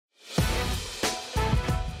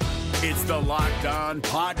It's the Locked On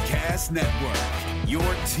Podcast Network,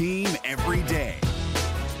 your team every day.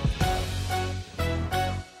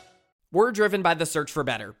 We're driven by the search for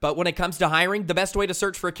better, but when it comes to hiring, the best way to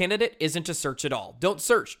search for a candidate isn't to search at all. Don't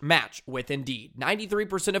search, match with Indeed.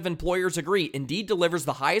 93% of employers agree Indeed delivers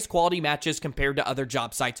the highest quality matches compared to other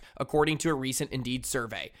job sites, according to a recent Indeed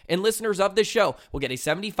survey. And listeners of this show will get a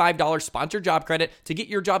 $75 sponsored job credit to get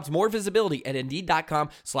your jobs more visibility at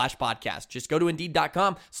Indeed.com/podcast. Just go to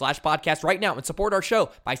Indeed.com/podcast right now and support our show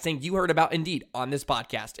by saying you heard about Indeed on this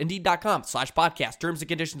podcast. Indeed.com/podcast. Terms and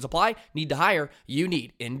conditions apply. Need to hire? You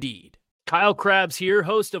need Indeed. Kyle Krabs here,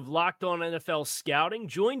 host of Locked On NFL Scouting.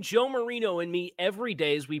 Join Joe Marino and me every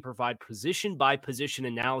day as we provide position-by-position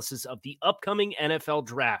analysis of the upcoming NFL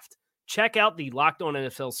Draft. Check out the Locked On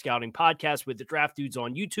NFL Scouting podcast with the Draft Dudes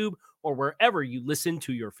on YouTube or wherever you listen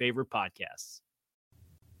to your favorite podcasts.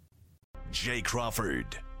 Jay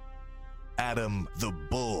Crawford, Adam the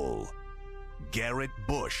Bull, Garrett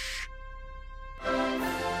Bush,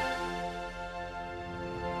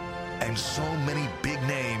 and so many big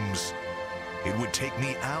names. It would take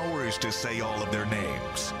me hours to say all of their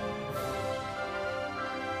names.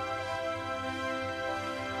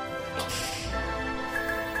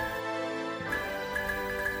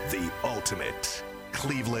 The ultimate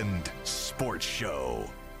Cleveland sports show.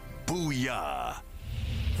 Booyah!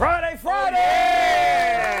 Friday!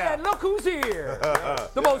 And look who's here.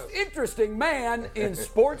 The most interesting man in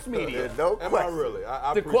sports media. No question. Am I really?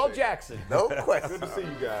 I DeQuell Jackson. No question. Good to see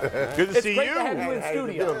you guys. Good to It's see great you. to have you in How you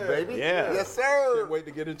studio. doing, baby? Yeah. Yes, sir. Can't wait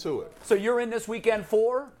to get into it. So you're in this weekend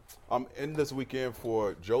for? I'm in this weekend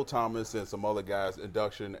for Joe Thomas and some other guys'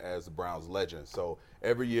 induction as the Browns legend. So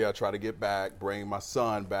every year I try to get back, bring my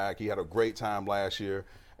son back. He had a great time last year.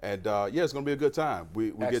 And, yeah, it's going to be a good time. We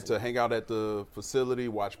get to hang out at the facility,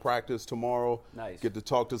 watch practice tomorrow. Nice. Get to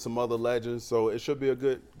talk to some other legends. So it should be a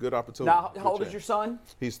good opportunity. Now, Good how old is chance. your son?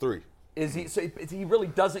 He's 3. Is he? So he really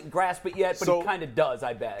doesn't grasp it yet, but So, he kind of does,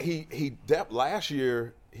 I bet. Last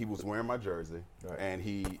year he was wearing my jersey, and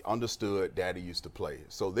he understood Daddy used to play.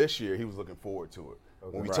 So this year he was looking forward to it.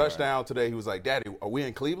 When we touched down today, he was like, "Daddy, are we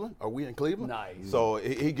in Cleveland? Are we in Cleveland?" Nice. So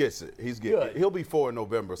he gets it. Good. He'll be 4 in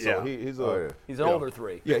November. So Yeah. he's He's an older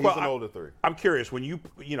 3. Yeah, he's Well, an older 3. I'm curious, when you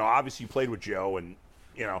obviously you played with Joe and,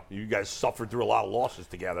 you guys suffered through a lot of losses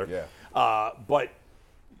together. Yeah. But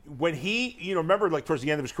when he, remember like towards the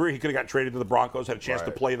end of his career, he could have gotten traded to the Broncos, had a chance to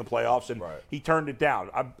Right. play in the playoffs, and Right. he turned it down.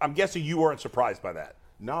 I'm guessing you weren't surprised by that.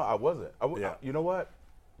 No, I wasn't. Yeah. You know what?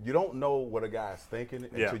 You don't know what a guy's thinking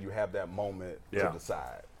Yeah. until you have that moment Yeah. to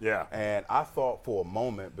decide. Yeah. And I thought for a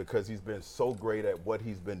moment, because he's been so great at what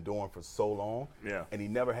he's been doing for so long, Yeah. and he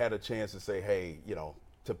never had a chance to say, hey,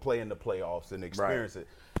 to play in the playoffs and experience it.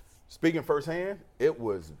 Speaking firsthand, it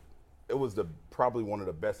was probably one of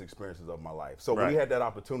the best experiences of my life. So when he Right. had that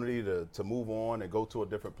opportunity to move on and go to a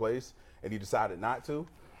different place, and he decided not to,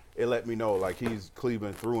 it let me know, like, he's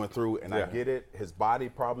Cleveland through and through, and I get it. His body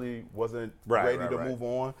probably wasn't ready to move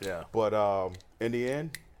on. Yeah. But in the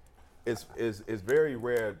end, it's very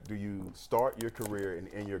rare do you start your career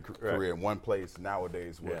and end your career in one place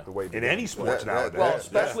nowadays with the way in any sports nowadays. Well,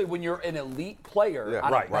 especially when you're an elite player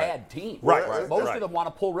on Right. a bad team. Right. Most Right. of them want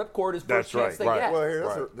to pull ripcord as That's first chance they right. get. Well,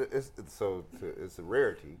 here, it's a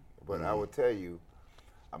rarity, but I would tell you,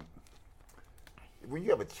 when you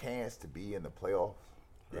have a chance to be in the playoffs,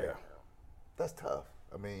 Yeah. that's tough.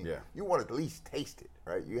 I mean, Yeah. you want to at least taste it,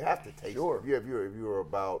 right? You have to taste Sure. it. If you were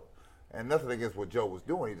about, and nothing against what Joe was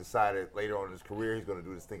doing. He decided later on in his career he's going to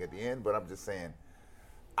do this thing at the end. But I'm just saying,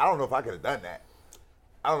 I don't know if I could have done that.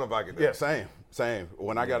 I don't know if I could. Yeah, same.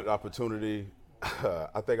 When I got an opportunity,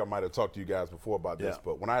 I think I might have talked to you guys before about this,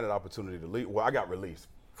 but when I had an opportunity to leave, well, I got released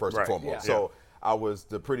first and foremost. Yeah. So I was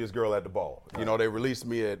the prettiest girl at the ball. They released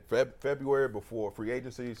me at February before free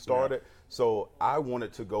agency started. So I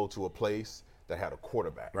wanted to go to a place that had a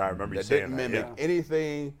quarterback. Right, I remember you that saying didn't that, mimic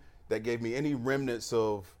anything that gave me any remnants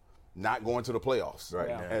of not going to the playoffs. Right.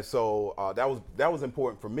 Yeah. And so that was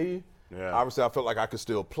important for me. Yeah. Obviously, I felt like I could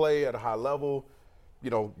still play at a high level.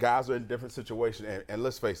 Guys are in different situations, and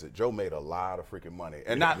let's face it, Joe made a lot of freaking money.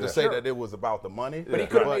 And not to say that it was about the money, But he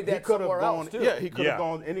could have made that he could have somewhere gone, else, too. Yeah, he could have Yeah.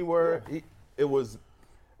 gone anywhere. It was,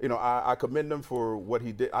 I commend him for what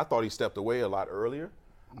he did. I thought he stepped away a lot earlier.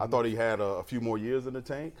 I thought he had a few more years in the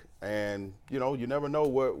tank, and you never know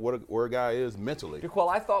where a guy is mentally. Well,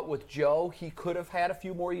 I thought with Joe, he could have had a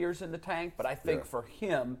few more years in the tank, but I think for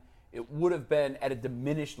him, it would have been at a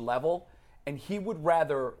diminished level, and he would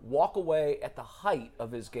rather walk away at the height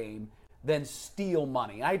of his game than steal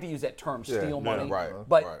money. I hate to use that term, steal money. right,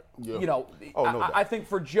 But, right. Yeah. no doubt. think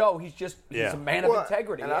for Joe, he's a man of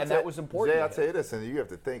integrity, and that was important. Jay, to I'll him. tell you this, and you have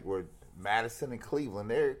to think Madison and Cleveland,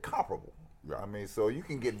 they're comparable. I mean, so you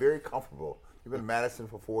can get very comfortable. You've been in Madison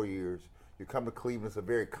for 4 years. You come to Cleveland, it's a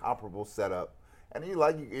very comparable setup. And you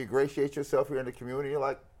ingratiate yourself here in the community. You're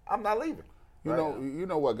like, I'm not leaving. You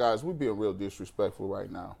know what, guys? We're being real disrespectful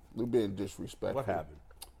right now. We're being disrespectful. What happened?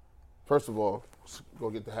 First of all, go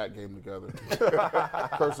get the hat game together.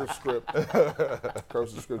 Cursive script.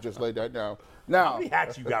 Cursive script, just lay that down. Now, How many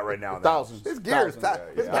hats you got right now? thousands. His gear is tight.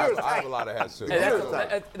 His gear is I have tight. a lot of hats too.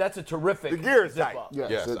 That's a terrific. The gear is tight.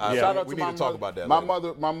 Yes. Shout out we need to talk about that. My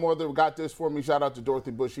mother got this for me. Shout out to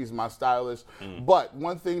Dorothy Bush. She's my stylist. But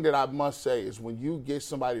one thing that I must say is when you get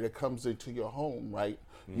somebody that comes into your home, right,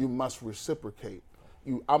 you must reciprocate.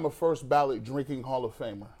 I'm a first ballot drinking Hall of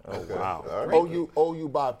Famer. Oh, wow. OU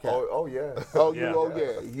Bobcat. Oh, yeah.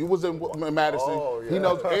 Yeah. You was in Madison. Oh, yeah. He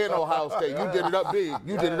knows, and Ohio State. You did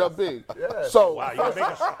it up big. Yeah. So, Wow, you're going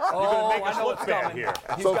to make us look bad here.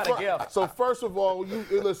 He's got a gift. So first of all,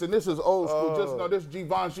 listen, this is old school. Just know this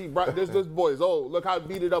Givenchy, this boy is old. Look how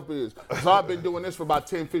beat it up it is. So I've been doing this for about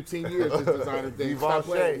 10, 15 years, this designer thing. Stop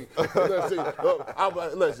playing with me.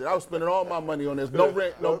 Listen, I was spending all my money on this. No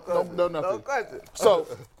rent, no nothing. No question. So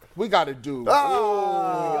we got to do. We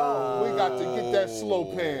got to get that slow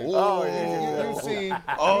pan. You see, he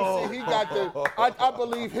got the. I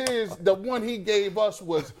believe the one he gave us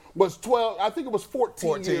was 12. I think it was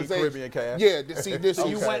 14 years Caribbean age. cash. Yeah, see this.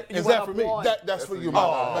 You went for me? That's for you,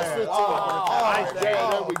 man. That's 15.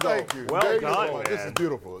 There we go. Thank you. Well done, man. This is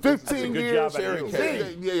beautiful. 15 good years. job at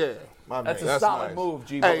cash. Yeah. That's a That's solid nice. move,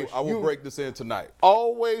 G. Hey, I will break this in tonight.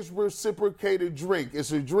 Always reciprocated drink.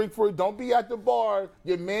 It's a drink for. Don't be at the bar.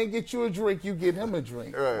 Your man get you a drink. You get him a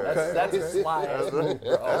drink. That's a slide move, bro.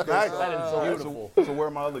 nice. That is beautiful. So where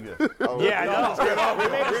are my other guests? Yeah, I know. We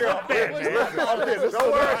made us look bad, man.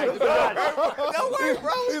 Don't worry,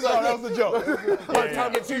 bro. He's like, that was a joke.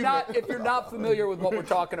 If you're not familiar with what we're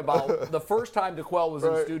talking about, the first time DeQuell was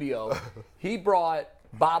in studio, he brought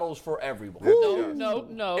bottles for everyone.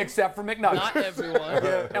 No. Except for McNuggets. Not everyone.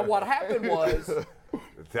 And what happened was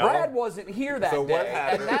Brad wasn't here that So what day,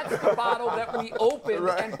 happened? and that's the bottle that we opened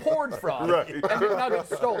and poured from. And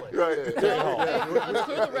McNuggets stole it. Let's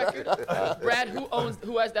clear the record. Brad,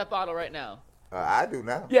 who has that bottle right now? I do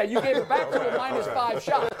now. Yeah, you gave it back to him -5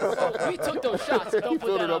 shots. So we took those shots. Don't put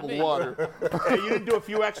Filled that it up on with me. water. Hey, you didn't do a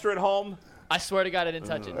few extra at home? I swear to God, I didn't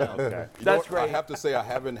touch it. No. Okay. That's I great. have to say I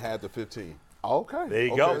haven't had the 15. Okay. There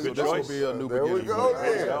you go. So Good this choice. will be a new There we beginning. go. for me.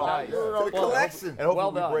 There. Nice. The collection. And hopefully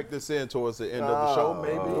Well we done. break this in towards the end of the show,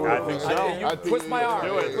 maybe. I think so. Twist my arm.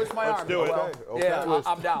 Do it. Twist my Let's arm. do it. DeQuell. Yeah,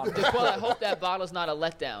 I'm down. Well, I hope that bottle's not a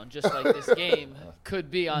letdown, just like this game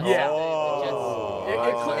could be on Yeah.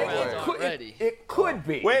 Saturday. It could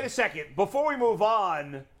be. Wait a second. Before we move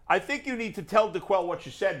on, I think you need to tell DeQuell what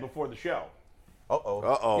you said before the show.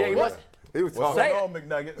 Uh-oh. Yeah, he was. He was talking. Say it.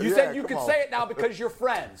 McNuggets. You said you could say it now because you're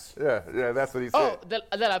friends. Yeah, that's what he Oh, said.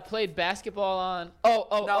 that I played basketball on. No.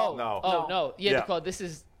 No. Yeah, Yeah. DeQuell, this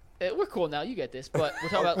is we're cool now. You get this, but we're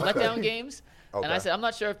talking about letdown games. And I said I'm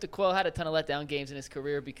not sure if DeQuell had a ton of letdown games in his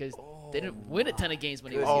career because they didn't win a ton of games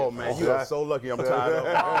when he was here. Oh, man, you are so lucky I'm tied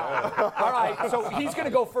up. All right, so he's going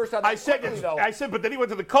to go first on that. I said, but then he went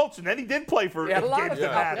to the Colts, and then he did play for He had a lot games of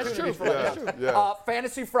that matter. That's true. opportunities for that.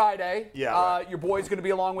 Fantasy Friday. Yeah, right. Your boy's going to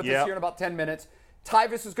be along with us Yeah. here in about 10 minutes.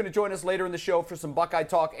 Tyvis is going to join us later in the show for some Buckeye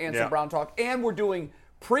talk and some Brown talk. And we're doing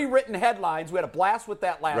pre-written headlines. We had a blast with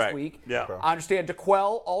that last week. Yeah. I understand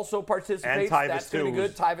DeQuell also participates. And Tyvis, That's going to be too.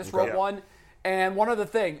 good. Tyvis wrote one. And one other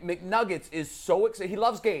thing, McNuggets is so excited. He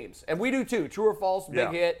loves games. And we do too. True or false, big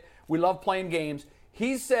hit. We love playing games.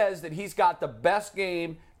 He says that he's got the best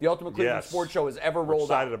game the Ultimate Cleveland Sports Show has ever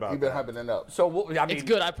rolled out. Excited about You've been hyping it up. So, I mean, It's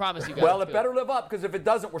good. I promise you guys. well, it's it good. better live up because if it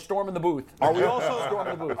doesn't, we're storming the booth. Are we also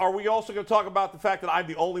storming the booth? Are we also going to talk about the fact that I'm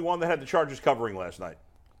the only one that had the Chargers covering last night?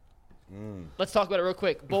 Let's talk about it real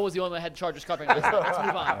quick. Bull was the only one that had Chargers covering. Let's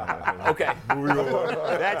move on. Okay.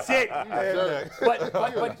 That's it.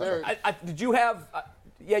 But did you have?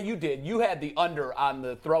 Yeah, you did. You had the under on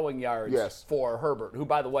the throwing yards for Herbert, who,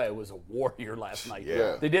 by the way, was a warrior last night.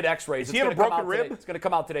 Yeah. They did X-rays. Is he had a broken rib? It's going to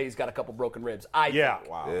come out today. He's got a couple broken ribs. I think.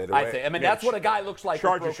 Wow. I think. I mean, that's what a guy looks like.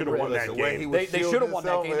 Chargers should have won that The way he game. was They should have won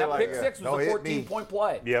that game. That pick six was a Don't hit me. 14-point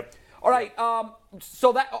play. Yep. All right.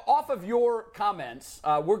 So that off of your comments,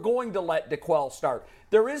 we're going to let DeQuell start.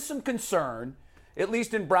 There is some concern, at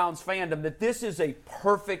least in Browns fandom, that this is a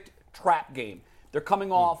perfect trap game. They're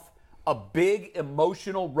coming off a big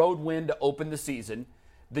emotional road win to open the season.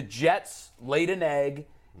 The Jets laid an egg.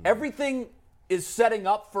 Everything is setting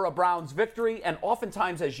up for a Browns victory, and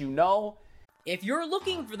oftentimes, as you know, if you're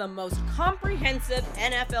looking for the most comprehensive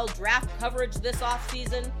NFL draft coverage this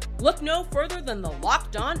offseason, look no further than the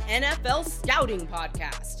Locked On NFL Scouting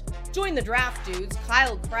Podcast. Join the draft dudes,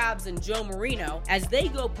 Kyle Krabs and Joe Marino, as they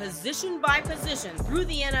go position by position through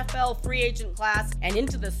the NFL free agent class and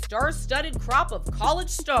into the star-studded crop of college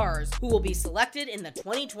stars who will be selected in the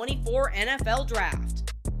 2024 NFL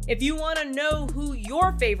Draft. If you want to know who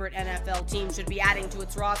your favorite NFL team should be adding to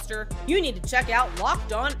its roster, you need to check out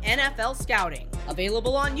Locked On NFL Scouting,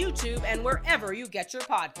 available on YouTube and wherever you get your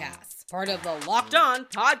podcasts. Part of the Locked On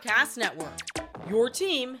Podcast Network, your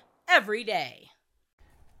team every day.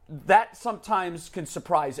 That sometimes can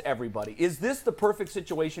surprise everybody. Is this the perfect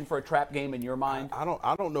situation for a trap game in your mind? I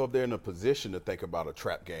don't know if they're in a position to think about a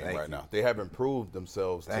trap game right now. They haven't proved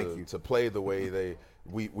themselves to play the way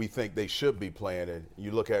we think they should be playing. And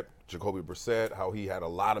you look at Jacoby Brissett, how he had a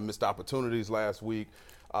lot of missed opportunities last week.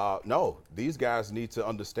 No, these guys need to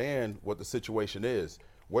understand what the situation is.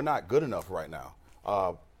 We're not good enough right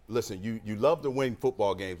now. Listen, you love to win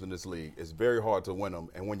football games in this league. It's very hard to win them.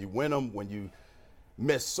 And when you win them, when you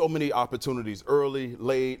miss so many opportunities early,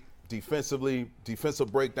 late, defensive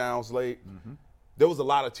breakdowns late. There was a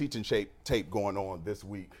lot of teaching tape going on this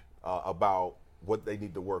week about what they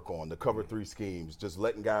need to work on, the cover 3 schemes, just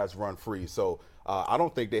letting guys run free. So I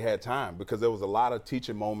don't think they had time because there was a lot of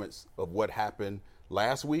teaching moments of what happened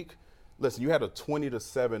last week. Listen, you had a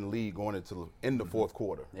 20-7 lead going in the fourth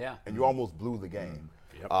quarter. Yeah. And you almost blew the game.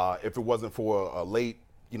 If it wasn't for a late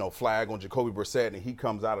flag on Jacoby Brissett, and he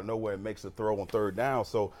comes out of nowhere and makes a throw on third down.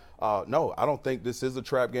 So, no, I don't think this is a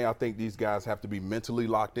trap game. I think these guys have to be mentally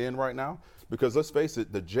locked in right now because let's face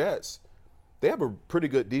it, the Jets, they have a pretty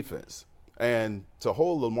good defense. And to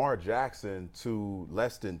hold Lamar Jackson to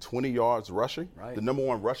less than 20 yards rushing, the number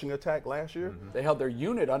 1 rushing attack last year. They held their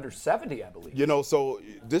unit under 70, I believe. So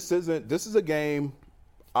this is a game,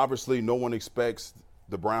 obviously no one expects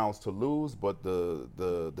the Browns to lose, but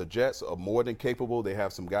the Jets are more than capable. They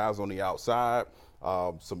have some guys on the outside,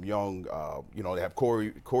 some young, they have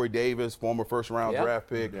Corey Davis, former first-round draft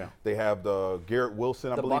pick. They have the Garrett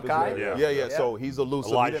Wilson, I believe. Buckeye? Yeah. So he's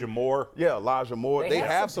elusive. Elijah Moore. Yeah, Elijah Moore. They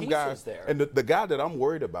have some guys there. And the guy that I'm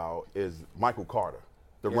worried about is Michael Carter,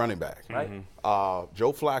 the running back. Right.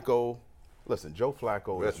 Joe Flacco. Listen, Joe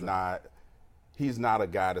Flacco is not. He's not a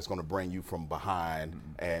guy that's going to bring you from behind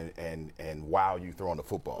and wow you throwing the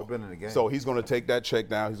football. Been in the game. So he's going to take that check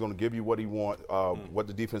down. He's going to give you what he wants, what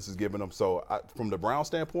the defense is giving him. So from the Brown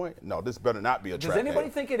standpoint, no, this better not be a trap game. Does anybody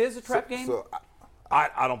think it is a trap game? So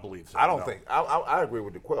I don't believe so. I don't think. I agree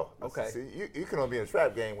with DeQuell. Okay. See, you can only be in a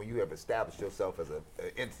trap game when you have established yourself as an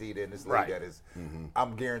entity in this league that is,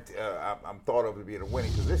 I'm guaranteed, I'm thought of to be in a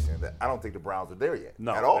winning position. I don't think the Browns are there yet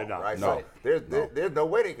at all. They're not. Right? No. So there's no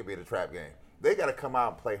way they can be in a trap game. They got to come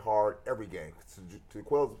out and play hard every game. To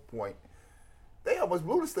DeQuell's point, they almost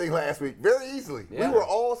blew this thing last week very easily. Yeah. We were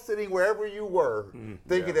all sitting wherever you were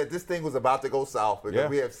thinking that this thing was about to go south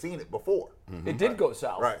because we have seen it before. It did go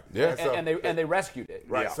south. Right. Yeah. And they rescued it.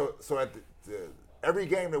 Right. Yeah. So at every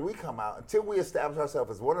game that we come out, until we establish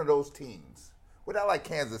ourselves as one of those teams, we're not like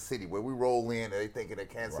Kansas City where we roll in and they thinking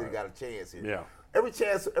that Kansas City got a chance here. Yeah.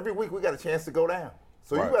 Every week we got a chance to go down.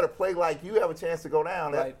 So you got to play like you have a chance to go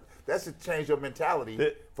down. Right. That should change your mentality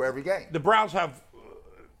for every game. The Browns have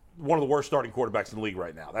one of the worst starting quarterbacks in the league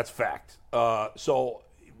right now. That's fact. So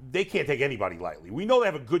they can't take anybody lightly. We know they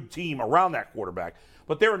have a good team around that quarterback,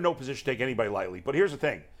 but they're in no position to take anybody lightly. But here's the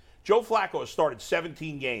thing. Joe Flacco has started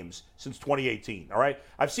 17 games since 2018, all right?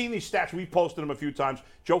 I've seen these stats. We've posted them a few times.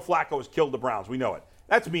 Joe Flacco has killed the Browns. We know it.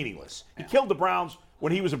 That's meaningless. He killed the Browns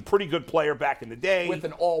when he was a pretty good player back in the day. With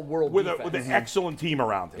an all-world defense. With an excellent team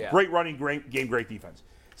around him. Yeah. Great running game, great defense.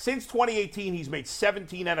 Since 2018, he's made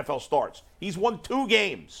 17 NFL starts. He's won 2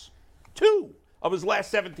 games. 2 of his last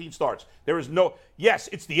 17 starts. There is no – yes,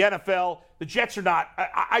 it's the NFL. The Jets are not –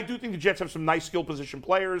 I do think the Jets have some nice skill position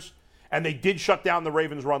players, and they did shut down the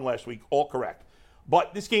Ravens' run last week. All correct.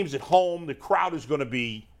 But this game's at home. The crowd is going to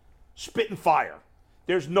be spitting fire.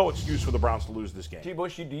 There's no excuse for the Browns to lose this game. G.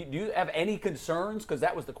 Bush, do you have any concerns? Because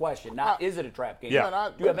that was the question. Not is it a trap game? Yeah.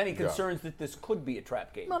 Do you have any concerns that this could be a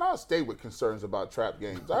trap game? Man, I stay with concerns about trap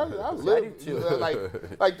games. I live do too.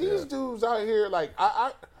 like these dudes out here. Like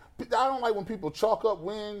I don't like when people chalk up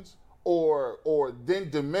wins or then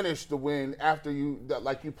diminish the win after you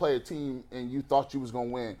play a team and you thought you was gonna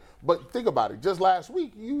win. But think about it. Just last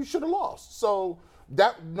week you should have lost. So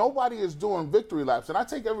that nobody is doing victory laps. And I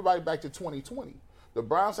take everybody back to 2020. The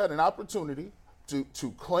Browns had an opportunity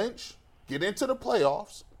to clinch, get into the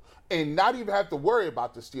playoffs, and not even have to worry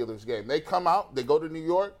about the Steelers game. They come out, they go to New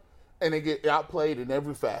York, and they get outplayed in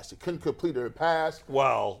every facet. Couldn't complete a pass.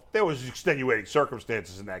 Well, there was extenuating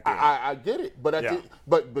circumstances in that game. I get it, but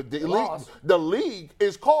but the league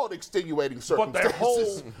is called extenuating circumstances.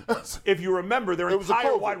 But their whole, if you remember, their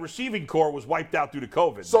entire wide receiving core was wiped out due to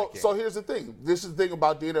COVID. So here's the thing. This is the thing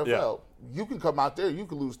about the NFL. Yeah. You can come out there, you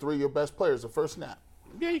can lose 3 of your best players the first snap.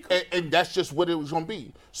 Yeah, you could. And that's just what it was going to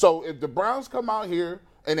be. So if the Browns come out here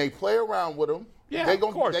and they play around with them,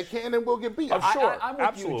 they can and will get beat. I'm sure. I'm with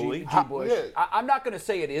Absolutely. you, G. Bush. Yeah. I'm not going to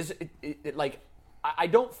say it is. I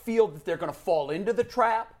don't feel that they're going to fall into the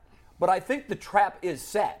trap, but I think the trap is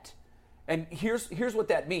set. And here's what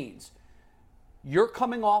that means. You're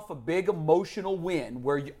coming off a big emotional win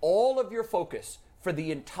where all of your focus for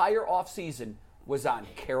the entire offseason was on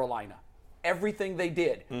Carolina. Everything they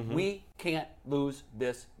did. Mm-hmm. We can't lose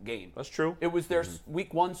this game. That's true. It was their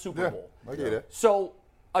week 1 Super Bowl. I get it. So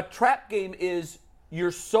a trap game is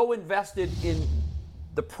you're so invested in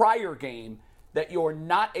the prior game that you're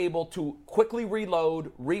not able to quickly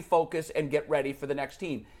reload, refocus, and get ready for the next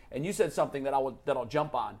team. And you said something that I'll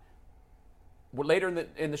jump on. Later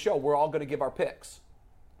in the show, we're all going to give our picks.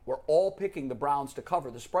 We're all picking the Browns to cover.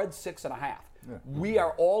 The spread's 6.5. Yeah. We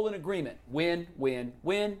are all in agreement. Win, win,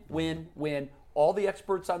 win, win, win. All the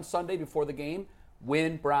experts on Sunday before the game,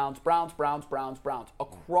 win, Browns, Browns, Browns, Browns, Browns.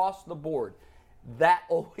 Across the board. That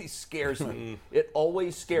always scares me. It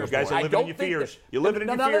always scares me. You guys are living in your fears. You're living in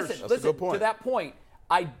your fears. Listen, to that point,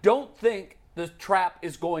 I don't think the trap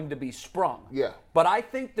is going to be sprung. Yeah. But I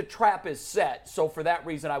think the trap is set. So for that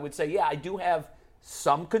reason, I would say, yeah, I do have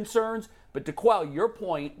some concerns. But DeQuell, your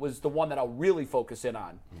point was the one that I'll really focus in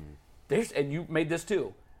on. And you made this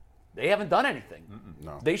too. They haven't done anything.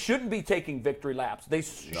 No. They shouldn't be taking victory laps. They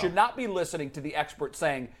should not be listening to the experts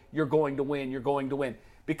saying, you're going to win, you're going to win.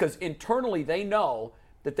 Because internally they know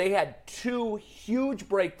that they had 2 huge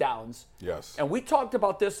breakdowns. Yes. And we talked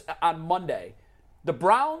about this on Monday. The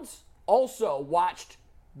Browns also watched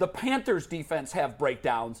the Panthers defense have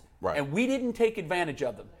breakdowns, and we didn't take advantage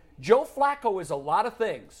of them. Joe Flacco is a lot of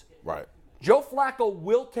things. Right. Joe Flacco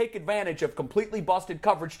will take advantage of completely busted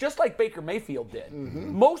coverage, just like Baker Mayfield did.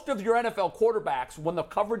 Mm-hmm. Most of your NFL quarterbacks, when the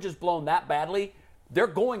coverage is blown that badly, they're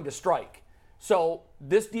going to strike. So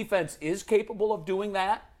this defense is capable of doing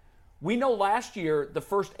that. We know last year the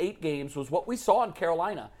first 8 games was what we saw in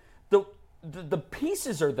Carolina. The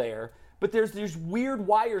pieces are there, but there's these weird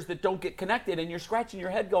wires that don't get connected, and you're scratching your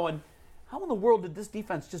head going, how in the world did this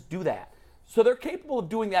defense just do that? So they're capable of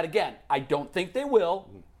doing that again. I don't think they will,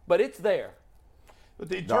 but it's there.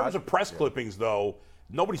 In terms of press clippings, though,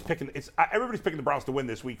 everybody's picking the Browns to win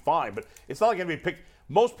this week, fine, but it's not like anybody picked.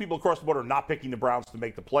 Most people across the board are not picking the Browns to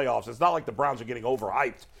make the playoffs. It's not like the Browns are getting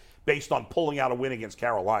overhyped based on pulling out a win against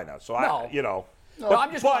Carolina. So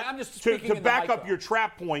I'm just speaking to back up your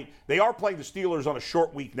trap point. They are playing the Steelers on a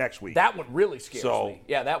short week next week. That one really scares me.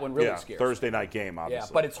 Yeah, that one really scares Thursday me. night game, obviously.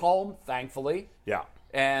 Yeah, but it's home, thankfully. Yeah.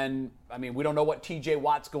 And, I mean, we don't know what T.J.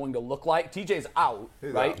 Watt's going to look like. T.J.'s out,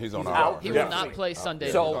 right? He's on out. He will not play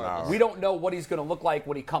Sunday. So we don't know what he's going to look like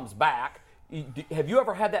when he comes back. Have you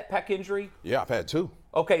ever had that pec injury? Yeah, I've had 2.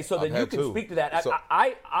 Okay, so then you can speak to that. So,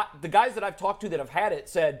 the guys that I've talked to that have had it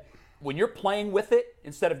said when you're playing with it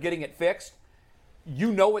instead of getting it fixed,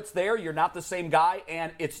 you know it's there, you're not the same guy,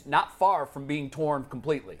 and it's not far from being torn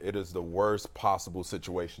completely. It is the worst possible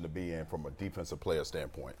situation to be in from a defensive player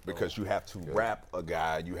standpoint because you have to wrap a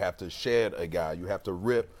guy, you have to shed a guy, you have to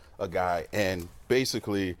rip a guy, and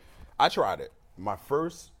basically, I tried it. My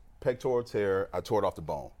first pectoral tear, I tore it off the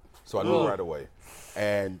bone, so I knew right away.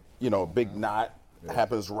 And, big knot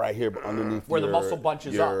happens right here underneath where the muscle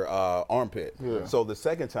bunches your armpit. Yeah. So the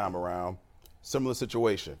second time around, similar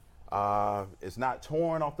situation. It's not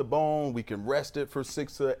torn off the bone. We can rest it for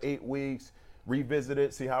 6 to 8 weeks, revisit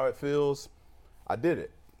it, see how it feels. I did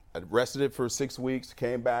it. I rested it for 6 weeks,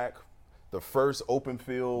 came back. The first open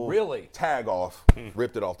field tag off,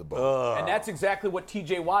 ripped it off the bone. And that's exactly what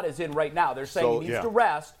T.J. Watt is in right now. They're saying he needs to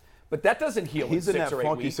rest, but that doesn't heal in 6 or 8 weeks. He's in that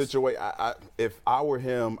funky situation. If I were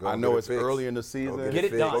him, I know it's early in the season. Go get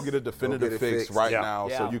it done. Go get a definitive fix right now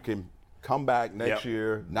so you can come back next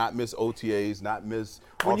year, not miss OTAs, not miss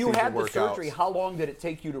When you had the workouts. surgery, how long did it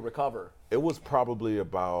take you to recover? It was probably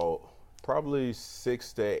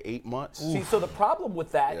 6 to 8 months. See, so the problem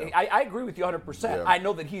with that, I agree with you 100%. Yeah. I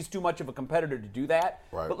know that he's too much of a competitor to do that.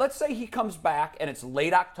 Right. But let's say he comes back and it's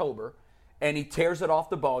late October and he tears it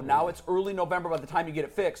off the bone. Now it's early November by the time you get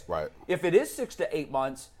it fixed. Right. If it is 6 to 8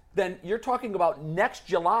 months, then you're talking about next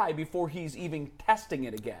July before he's even testing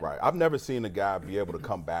it again. Right. I've never seen a guy be able to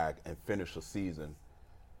come back and finish a season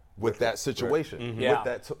with that situation, Yeah. with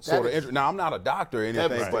that sort of injury. Now, I'm not a doctor or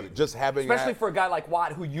anything, but just having especially for a guy like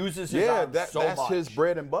Watt who uses his arms so that's much. his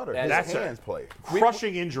bread and butter. That's his hands play.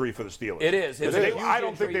 Crushing injury for the Steelers. It is. I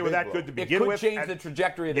don't think they were that good to begin with. It could change the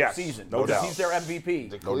trajectory of their season. No doubt. He's their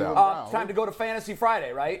MVP. No doubt. Time to go to Fantasy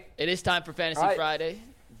Friday, right? It is time for Fantasy Friday.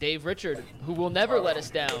 Dave Richard, who will never let us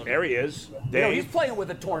down. There he is. Dave. He's playing with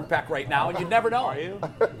a torn pec right now, and you never know. Are you?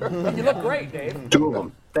 You look great, Dave. 2 of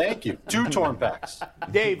them. Thank you. 2 torn pecs.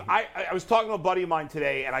 Dave, I was talking to a buddy of mine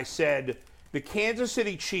today, and I said the Kansas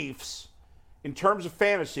City Chiefs, in terms of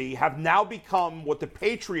fantasy, have now become what the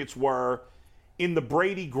Patriots were in the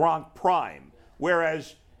Brady-Gronk prime.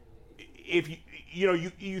 Whereas, if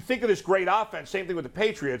you think of this great offense, same thing with the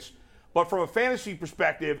Patriots. But from a fantasy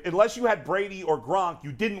perspective, unless you had Brady or Gronk,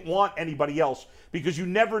 you didn't want anybody else because you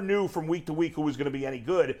never knew from week to week who was going to be any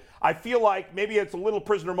good. I feel like maybe it's a little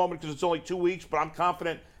prisoner moment because it's only 2 weeks, but I'm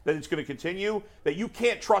confident that it's going to continue, that you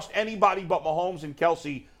can't trust anybody but Mahomes and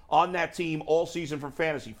Kelsey on that team all season for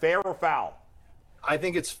fantasy. Fair or foul? I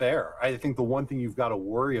think it's fair. I think the one thing you've got to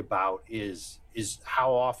worry about is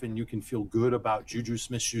how often you can feel good about Juju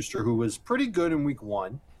Smith-Schuster, who was pretty good in week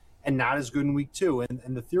 1. And not as good in week 2.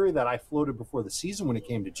 And the theory that I floated before the season when it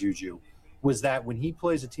came to Juju was that when he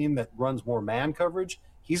plays a team that runs more man coverage,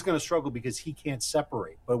 he's going to struggle because he can't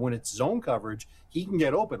separate. But when it's zone coverage, he can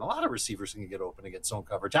get open. A lot of receivers can get open against zone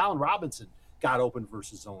coverage. Allen Robinson got open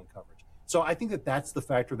versus zone coverage. So I think that that's the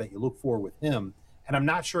factor that you look for with him. And I'm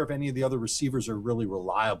not sure if any of the other receivers are really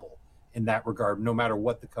reliable in that regard, no matter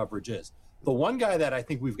what the coverage is. The one guy that I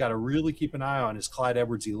think we've got to really keep an eye on is Clyde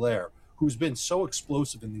Edwards-Helaire, who's been so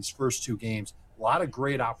explosive in these first 2 games. A lot of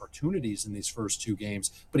great opportunities in these first 2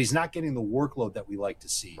 games, but he's not getting the workload that we like to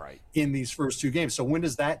see in these first 2 games. So when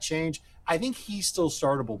does that change? I think he's still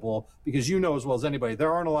startable, Bull, because you know as well as anybody,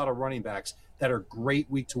 there aren't a lot of running backs that are great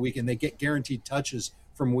week to week, and they get guaranteed touches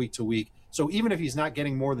from week to week. So even if he's not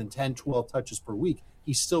getting more than 10, 12 touches per week,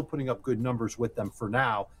 he's still putting up good numbers with them for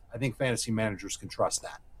now. I think fantasy managers can trust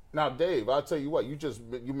that. Now, Dave, I'll tell you what,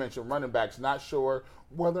 you mentioned running backs, not sure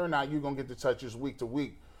whether or not you're going to get the touches week to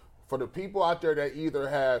week. For the people out there that either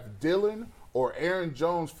have Dillon or Aaron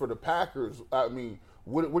Jones for the Packers, I mean,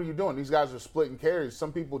 what are you doing? These guys are splitting carries.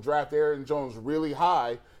 Some people draft Aaron Jones really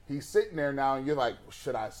high. He's sitting there now, and you're like,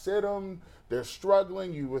 should I sit him? They're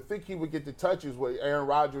struggling. You would think he would get the touches with Aaron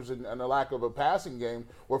Rodgers and the lack of a passing game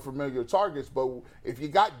or familiar targets. But if you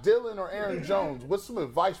got Dillon or Aaron Jones, what's some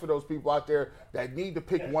advice for those people out there that need to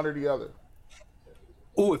pick one or the other?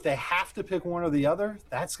 Oh, if they have to pick one or the other,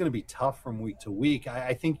 that's going to be tough from week to week.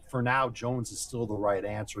 I think for now, Jones is still the right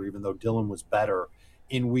answer, even though Dillon was better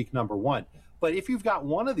in week number 1. But if you've got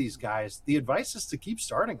one of these guys, the advice is to keep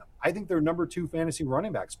starting them. I think they're number 2 fantasy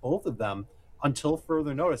running backs, both of them, until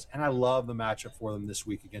further notice. And I love the matchup for them this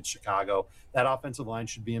week against Chicago. That offensive line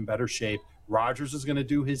should be in better shape. Rodgers is going to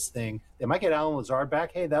do his thing. They might get Allen Lazard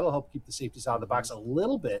back. Hey, that'll help keep the safeties out of the box a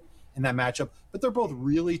little bit in that matchup. But they're both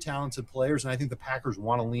really talented players, and I think the Packers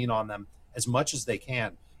want to lean on them as much as they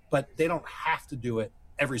can. But they don't have to do it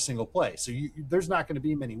every single play. So there's not going to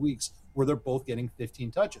be many weeks where they're both getting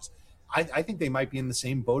 15 touches. I think they might be in the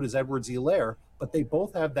same boat as Edwards-Helaire, but they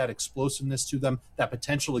both have that explosiveness to them, that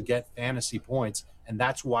potential to get fantasy points, and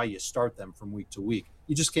that's why you start them from week to week.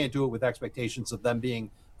 You just can't do it with expectations of them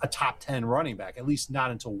being a top 10 running back, at least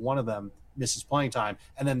not until one of them misses playing time.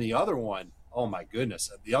 And then the other one, oh my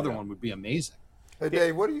goodness, the other one would be amazing. Hey,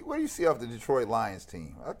 Dave, what do you see off the Detroit Lions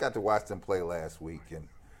team? I got to watch them play last week,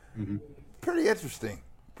 and pretty interesting.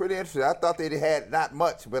 Pretty interesting. I thought they had not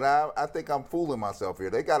much, but I think I'm fooling myself here.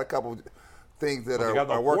 They got a couple of things that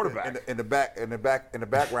are working in the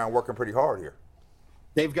background, working pretty hard here.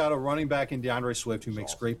 They've got a running back in DeAndre Swift who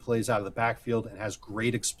makes great plays out of the backfield and has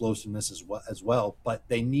great explosiveness as well. But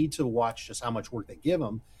they need to watch just how much work they give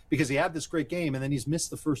him, because he had this great game and then he's missed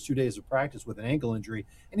the first 2 days of practice with an ankle injury,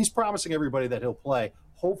 and he's promising everybody that he'll play.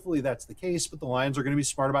 Hopefully that's the case, but the Lions are going to be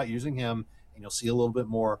smart about using him, and you'll see a little bit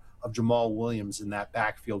more of Jamal Williams in that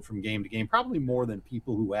backfield from game to game, probably more than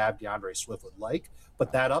people who have DeAndre Swift would like,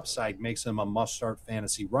 but that upside makes him a must-start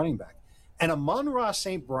fantasy running back. And Amon-Ra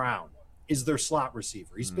St. Brown is their slot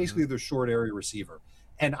receiver. He's basically their short area receiver.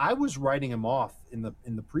 And I was writing him off in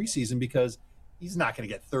the preseason because he's not going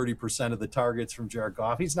to get 30% of the targets from Jared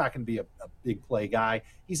Goff. He's not going to be a big play guy.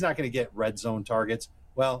 He's not going to get red zone targets.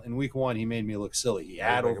 Well, in week 1, he made me look silly. He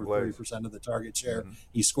had over 30% of the target share.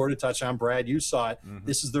 He scored a touchdown. Brad, you saw it.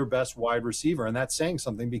 This is their best wide receiver, and that's saying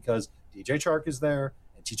something because DJ Chark is there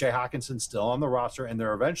and TJ Hawkinson's still on the roster, and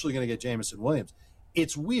they're eventually going to get Jameson Williams.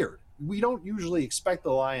 It's weird. We don't usually expect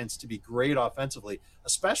the Lions to be great offensively,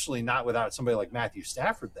 especially not without somebody like Matthew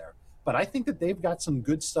Stafford there. But I think that they've got some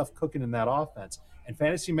good stuff cooking in that offense. And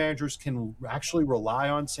fantasy managers can actually rely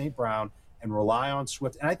on St. Brown and rely on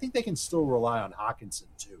Swift. And I think they can still rely on Hockenson,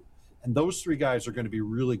 too. And those three guys are going to be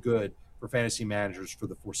really good for fantasy managers for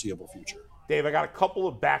the foreseeable future. Dave, I got a couple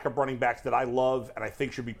of backup running backs that I love and I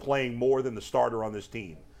think should be playing more than the starter on this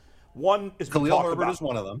team. One is Khalil Herbert is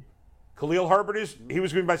one of them. Khalil Herbert he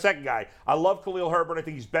was going to be my second guy. I love Khalil Herbert. I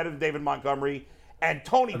think he's better than David Montgomery. And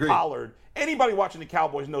Tony Pollard. Anybody watching the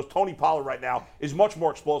Cowboys knows Tony Pollard right now is much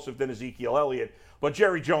more explosive than Ezekiel Elliott. But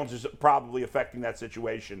Jerry Jones is probably affecting that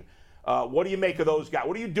situation. What do you make of those guys?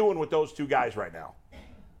 What are you doing with those two guys right now?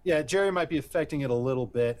 Yeah, Jerry might be affecting it a little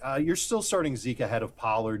bit. You're still starting Zeke ahead of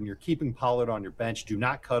Pollard, and you're keeping Pollard on your bench. Do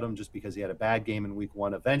not cut him just because he had a bad game in week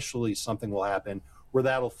 1. Eventually, something will happen where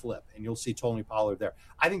that'll flip, and you'll see Tony Pollard there.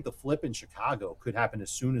 I think the flip in Chicago could happen as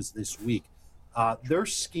soon as this week. Their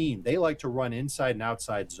scheme, they like to run inside and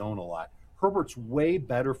outside zone a lot. Herbert's way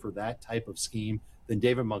better for that type of scheme than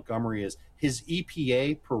David Montgomery is. His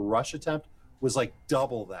EPA per rush attempt was like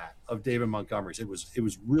double that of David Montgomery's. It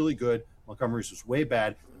was really good. Montgomery's was way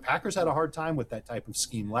bad. The Packers had a hard time with that type of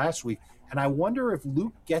scheme last week. And I wonder if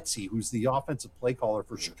Luke Getsy, who's the offensive play caller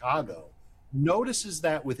for Chicago, notices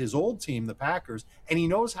that with his old team, the Packers, and he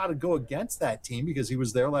knows how to go against that team because he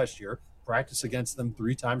was there last year, practiced against them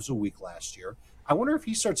 3 times a week last year. I wonder if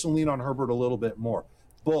he starts to lean on Herbert a little bit more.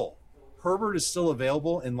 Bull, Herbert is still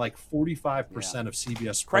available in like 45% of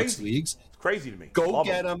CBS Sports leagues. It's crazy to me. Go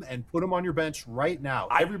get him and put him on your bench right now.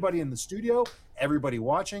 Everybody in the studio, everybody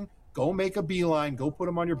watching, go make a beeline. Go put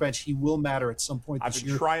him on your bench. He will matter at some point this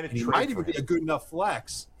year. Trying to he might even be a good enough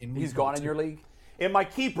flex. He's gone in your league? In my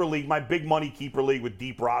keeper league, my big money keeper league with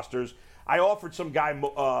deep rosters, I offered some guy,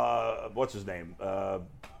 what's his name?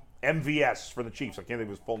 MVS for the Chiefs. I can't think of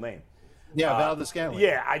his full name. Yeah, Valdez-Scantling.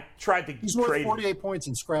 Yeah, I tried to He's worth 48 points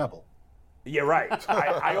in Scrabble. Yeah, right.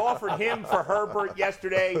 I offered him for Herbert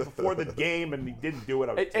yesterday before the game, and he didn't do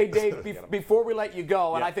it. Hey Dave, before we let you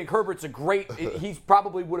go, and I think Herbert's a great – he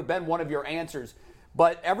probably would have been one of your answers,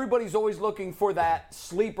 but everybody's always looking for that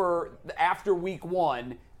sleeper after week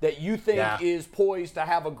 1 that you think is poised to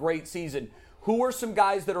have a great season. Who are some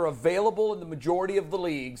guys that are available in the majority of the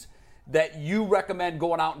leagues that you recommend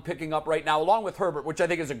going out and picking up right now, along with Herbert, which I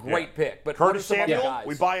think is a great pick? But Curtis Samuel,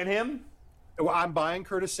 we buying him? Well, I'm buying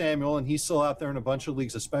Curtis Samuel, and he's still out there in a bunch of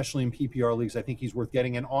leagues, especially in PPR leagues. I think he's worth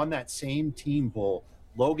getting. And on that same team, Bull,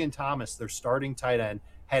 Logan Thomas, their starting tight end,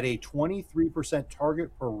 had a 23%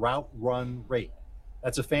 target per route run rate.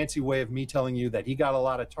 That's a fancy way of me telling you that he got a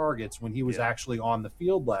lot of targets when he was actually on the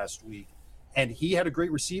field last week. And he had a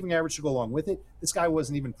great receiving average to go along with it. This guy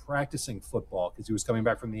wasn't even practicing football because he was coming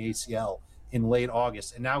back from the ACL in late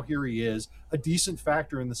August. And now here he is, a decent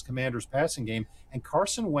factor in this Commanders passing game. And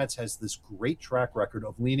Carson Wentz has this great track record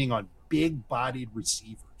of leaning on big-bodied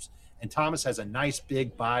receivers. And Thomas has a nice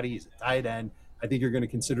big body. He's a tight end. I think you're going to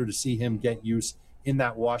consider to see him get use in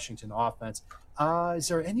that Washington offense. Is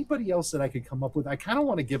there anybody else that I could come up with? I kind of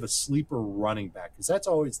want to give a sleeper running back because that's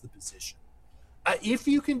always the position. If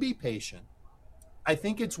you can be patient, I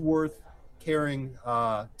think it's worth carrying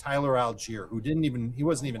Tyler Algier, he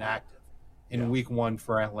wasn't even active in week 1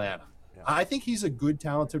 for Atlanta. Yeah. I think he's a good,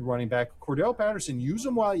 talented running back. Cordell Patterson, use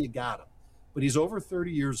him while you got him. But he's over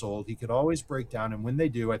 30 years old. He could always break down. And when they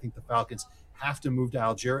do, I think the Falcons have to move to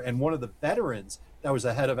Algier. And one of the veterans that was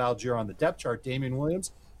ahead of Algier on the depth chart, Damian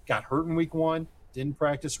Williams, got hurt in week 1, didn't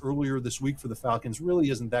practice earlier this week for the Falcons, really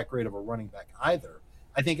isn't that great of a running back either.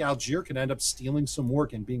 I think Algier can end up stealing some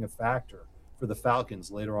work and being a factor for the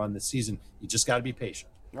Falcons later on this season. You just got to be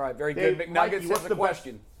patient. All right, very good. McNuggets has a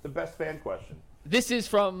question. The best fan question. This is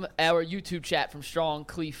from our YouTube chat from Strong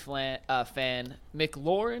Clef fan.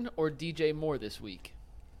 McLaurin or DJ Moore this week?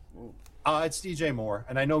 It's DJ Moore,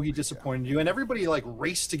 and I know he disappointed you. And everybody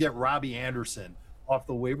raced to get Robbie Anderson off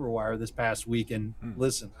the waiver wire this past week. And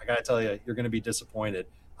listen, I got to tell you, you're going to be disappointed.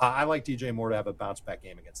 I like DJ Moore to have a bounce-back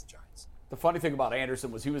game against the Giants. The funny thing about Anderson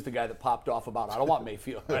was he was the guy that popped off about, I don't want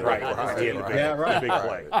Mayfield. Right. Big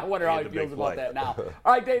play. I wonder how he feels about that now.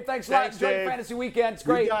 All right, Dave, thanks a lot. Enjoy your fantasy weekend. It's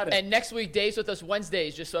great. And next week, Dave's with us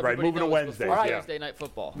Wednesdays, just so everybody knows. Moving to Wednesdays, before Thursday Night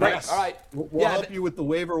Football. Nice. All right. We'll help you with the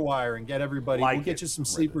waiver wire and get everybody. We'll get you some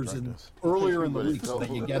sleepers earlier in the week so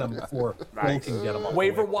that you get them before Bull can get them.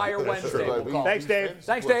 Waiver wire Wednesday.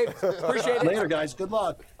 Thanks, Dave. Appreciate it. Later, guys. Good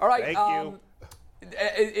luck. All right. Thank you.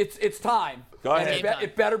 It's time Go It's ahead. game time.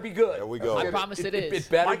 It better be good. There we go. I promise it is.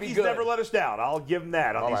 It better Mikey's be good. never let us down. I'll give him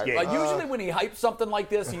that on these games. Usually when he hypes something like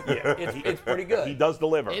this, it's pretty good. He does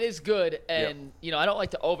deliver. It is good, and I don't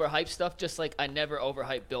like to overhype stuff. Just like I never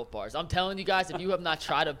overhype Built Bars. I'm telling you guys, if you have not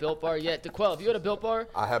tried a Built Bar yet, DeQuell, if you had a Built Bar,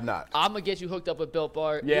 I have not. I'm gonna get you hooked up with Built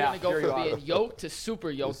Bar. Yeah, You're gonna go here you from are. being yoked to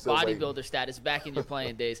super yoked, still bodybuilder status back in your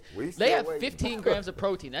playing days. We They still have waiting. 15 grams of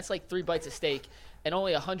protein. That's like 3 bites of steak. And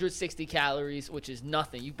only 160 calories, which is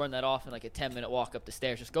nothing. You burn that off in like a 10-minute walk up the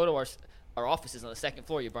stairs. Just go to our offices on the second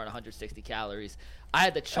floor. You burn 160 calories. I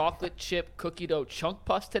had the chocolate chip cookie dough chunk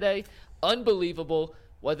puffs today. Unbelievable.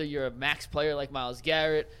 Whether you're a max player like Myles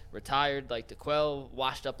Garrett, retired like DeQuell,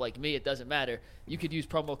 washed up like me, it doesn't matter. You could use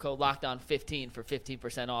promo code LOCKEDON15 for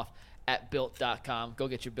 15% off at Built.com. Go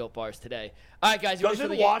get your Built Bars today. All right, guys. You ready for Doesn't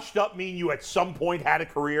the game? washed up mean you at some point had a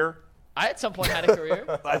career I at some point had a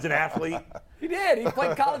career. as an athlete? He did. He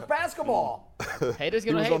played college basketball. Haters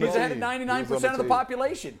gonna was hate. on the He's ahead of team. 99% of the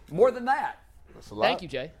population. More than that. That's a lot. Thank you,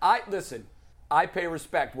 Jay. Listen. I pay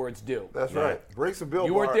respect where it's due. That's right. Bring some Built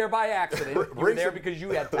You Bars. weren't there by accident. You were Bring there some- because you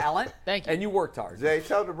had talent. Thank you. And you worked hard. Jay,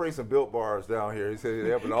 tell him to bring some Built Bars down here. He said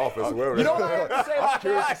they're up in the office. or wherever. You know what I have to say about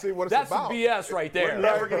curious that? to see what it's That's about. some BS right there. We're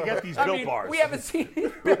never going to get these Built Bars. We haven't seen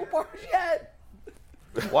these Built Bars yet.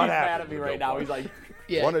 What He's mad happened at me to right Built now. Bars? He's like,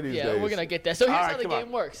 Yeah, One of these days. we're gonna get that. So here's All how right, the come on.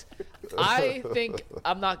 game works. I think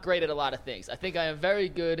I'm not great at a lot of things. I think I am very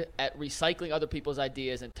good at recycling other people's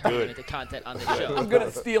ideas and turning them into content on the show. I'm good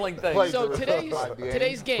at stealing things. So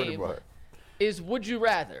today's Pretty game much. is Would You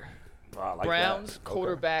Rather? I like Browns that.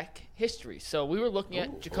 quarterback history. So we were looking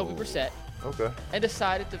at Jacoby Brissett Okay. and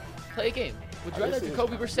decided to play a game. Would you rather have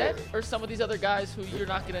Jacoby Brissett or some of these other guys who you're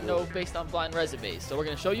not going to know based on blind resumes? So we're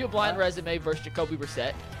going to show you a blind resume versus Jacoby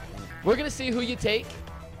Brissett. We're going to see who you take,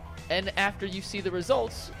 and after you see the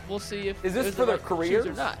results, we'll see if Is this it's for the their right choice careers?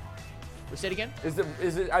 or not. Say it again.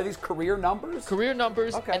 Are these career numbers? Career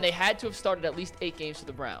numbers, Okay. and they had to have started at least 8 games for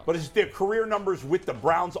the Browns. But is their career numbers with the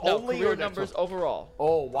Browns No, only? career or that's numbers a- overall.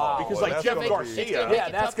 Oh, wow. Because well, like that's Jeff gonna Garcia. It's gonna make Yeah,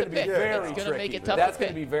 it that's tough going to to be pick. very It's gonna tricky. make it tough That's to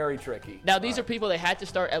going to pick. be very tricky. Now, these are people they had to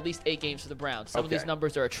start at least 8 games for the Browns. Some of these Okay.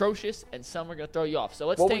 numbers are atrocious, and some are going to throw you off. So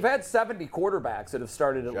let's Well, take. we've had 70 quarterbacks that have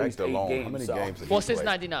started at Jack least 8 alone. games. How many so. games did Well, he since play?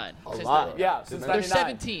 '99. Since lot. the- Yeah, since There's 99.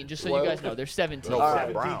 17, just so you guys know. There's 17. No, All for right.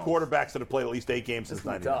 the 17 Browns. quarterbacks that have played at least 8 games since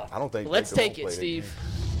 99. tough. I don't think. Let's Jake take Delhomme it, played 8 Steve.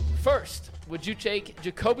 First, would you take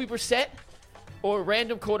Jacoby Brissett or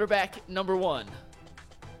random quarterback number 1?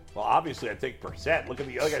 Well, obviously, I'd take Brissett. Look at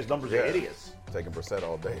the other guys' numbers. Yeah. They're idiots. Taking Brissett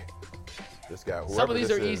all day. This guy. Some of these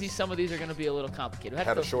whoever are this easy, is, some of these are going to be a little complicated. We have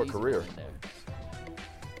Had to a throw short some easy career. ones in there.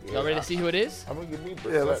 Y'all ready to see who it is? I'm gonna give me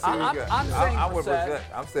Brissett. Yeah, let's see what I'm you got. saying I'm with Brissett. Brissett.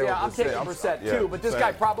 I'm staying Yeah, with I'm Brissett. taking Brissett yeah, too, but this same.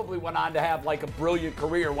 guy probably went on to have like a brilliant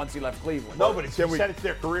career once he left Cleveland. No, but it's Can we- said it's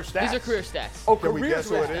their career stats. These are career stats. Oh, Can we career guess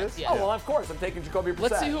who it stats. is? Yeah. Oh, well, of course. I'm taking Jacoby Brissett.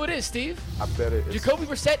 Let's see who it is, Steve. I bet it is. Jacoby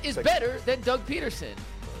Brissett is better than Doug Peterson.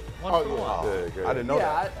 One for one. Yeah, good. I didn't know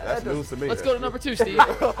Yeah, that. that That's does- news to me. Let's go to number 2, Steve.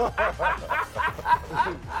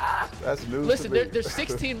 That's news Listen, to me. there's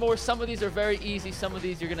 16 more. Some of these are very easy. Some of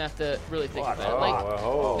these you're going to have to really think about.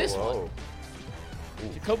 Like this one.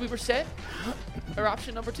 Jacoby Brissett or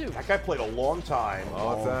option number 2? That guy played a long time.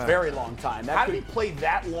 Very long time. That How could did he play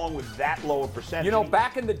that long with that low a percentage? You know,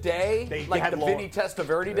 back in the day, They like had the long- Vinny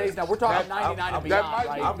Testaverde days. Now we're talking 99 and beyond,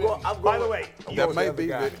 right? By the way, that may be.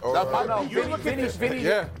 Yeah.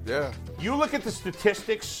 You look at the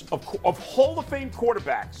statistics of Hall of Fame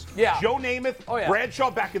quarterbacks. Yeah. Joe Namath, Oh, yeah. Bradshaw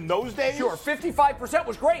back in those days. Sure, 55%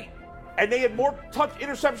 was great. And they had more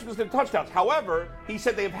interceptions than touchdowns. However, he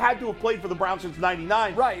said they have had to have played for the Browns since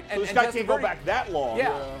 '99. Right, So and- this and guy Testaverde- can't go back that long.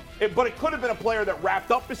 Yeah. But it could have been a player that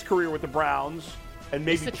wrapped up his career with the Browns and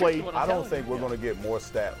maybe the trick played. to what I I'm don't telling think you. we're going to get more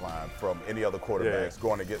stat line from any other quarterbacks Yeah.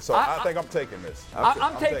 going to get. So I- I think I'm taking this.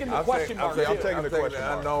 I'm taking the question mark, I'm too. taking the question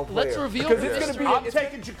mark. unknown Let's player. reveal Because the it's gonna history. be- I'm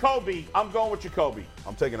taking Jacoby. I'm going with Jacoby.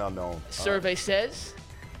 I'm taking unknown. Survey says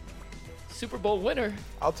Super Bowl winner.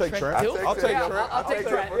 I'll take Trent. Dilfer. I'll take Yeah, Trent. I'll take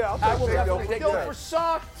Trent. Yeah, I'll I take will Trent. definitely take Dilfer Trent.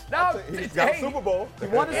 sucked. No, He's got a Super Bowl. He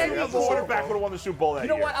won a Any Super Bowl. quarterback would have won the Super Bowl that You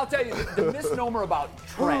know year. what? I'll tell you, the misnomer about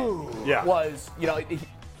Trent Yeah. was,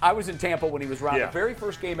 I was in Tampa when he was around. Yeah. The very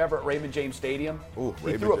first game ever at Raymond James Stadium, Ooh, he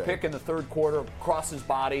Raymond threw a James. pick in the third quarter, across his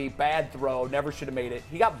body, bad throw, never should have made it.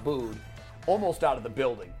 He got booed, almost out of the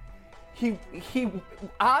building. He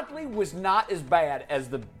oddly was not as bad as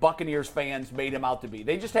the Buccaneers fans made him out to be.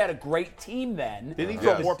 They just had a great team then. Didn't he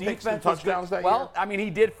throw His more picks than defense was good. touchdowns that Well, year? I mean, he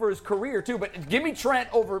did for his career too. But give me Trent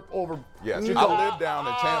over. Yes, Jacoby. I lived down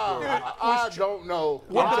in Tampa. I don't know.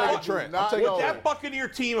 I'm I taking do Trent. not I'm taking know. That Buccaneer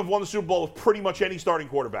team have won the Super Bowl with pretty much any starting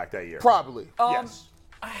quarterback that year. Probably. Yes.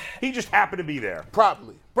 He just happened to be there.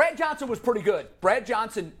 Probably. Brad Johnson was pretty good. Brad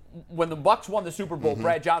Johnson, when the Bucs won the Super Bowl,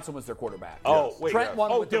 Brad Johnson was their quarterback. Oh, wait. Trent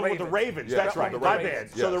won with the with the Ravens. Ravens. That's right. My bad.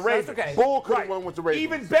 Yes. So the Ravens. That's okay. Bull could have won with the Ravens.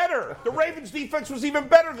 Even better. The Ravens defense was even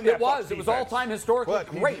better than that. It was. Bucs It was defense. all-time historically But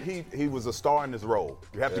great. he was a star in his role.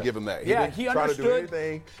 You have to give him that. Yeah, didn't he try to do understood.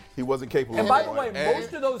 anything he wasn't capable And of by doing. the way, And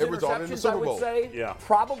most of those it resulted in the interceptions, I Super would Bowl. say,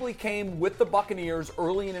 probably came with the Buccaneers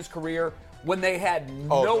early in his career when they had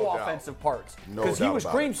no no doubt. offensive parts. No Because he doubt was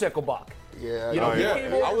about it. creamsicle Buck. Yeah. You know, he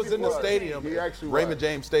came over I was in the was. stadium, He actually Raymond was.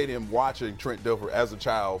 James Stadium, watching Trent Dilfer as a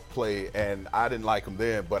child play, and I didn't like him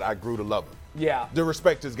then, but I grew to love him. Yeah. To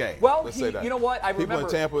respect his game. Well, Let's say that. you know what? I remember. People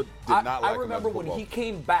in Tampa did not like I him remember as a when football he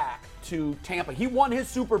came back to Tampa. He won his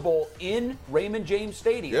Super Bowl in Raymond James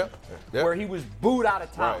Stadium, Yep. where he was booed out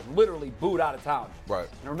of town, Right. literally booed out of town. Right.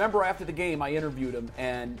 And I remember after the game, I interviewed him,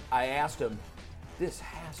 and I asked him, this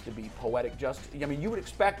has to be poetic justice. I mean, you would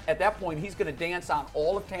expect at that point he's going to dance on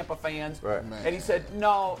all of Tampa fans. Right. And he said,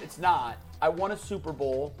 no, it's not. I won a Super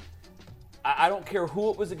Bowl. I don't care who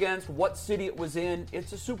it was against, what city it was in.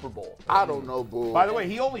 It's a Super Bowl. I don't know, Bull. By the way,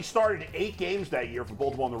 he only started 8 games that year for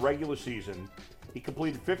Baltimore in the regular season. He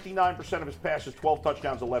completed 59% of his passes, 12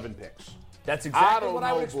 touchdowns, 11 picks. That's exactly don't what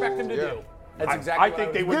I would know, expect him to Bull. do. That's exactly I what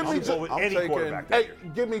think they would win the Give me Super Bowl with I'm any taking- quarterback that Hey,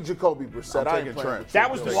 year. give me Jacoby Brissett. I'm I taking ain't playing Trent. with That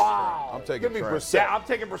you. was I'm taking- wow. I'm taking Give me Trent. Brissett. Yeah, I'm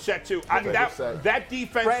taking Brissett too. Brissett. That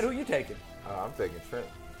defense. Brad, who you taking? I'm taking Trent.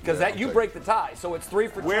 Because Yeah, that I'm you taking- break the tie, so it's 3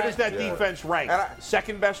 for Where Trent. does that defense rank? And I-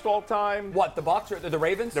 Second best all time? What, the Bucs or the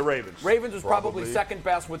Ravens? The Ravens. Ravens was probably Probably. second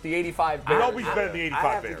best with the 85 Bears. Nobody's better than the I 85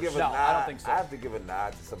 have to Bears. give a No, nod. I don't think so. I have to give a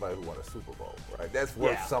nod to somebody who won a Super Bowl. Right, that's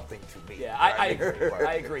worth Yeah. something to me. Yeah, I right? agree.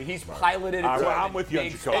 I agree. He's piloted it. All right, to well, a I'm with you on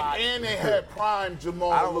big Jacoby. spot. And they had prime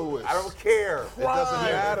Jamal Lewis. I don't care. It doesn't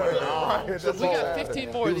matter. It doesn't We got matter.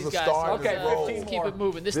 15 more of He these was a guys. star in So his Okay, role. 15 keep more. it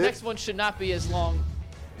moving. This This- next one should not be as long.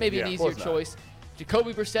 Maybe Yeah, an of easier course not. choice.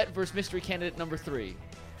 Jacoby Brissett versus mystery candidate number 3.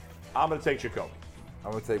 I'm going to take Jacoby.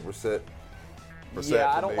 I'm gonna take Brissett. Brissett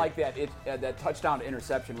Yeah, for I don't me. like that. That touchdown to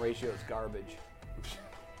interception ratio is garbage.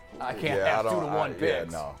 I can't Yeah, I have 2 to don't- 1 yeah,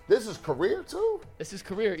 picks. no. This is career too. This is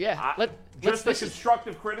career, yeah. Just the this is-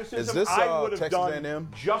 constructive criticism, Is this, I would have Texas done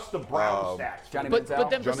A&M? just the Brown stats. Johnny but Manziel?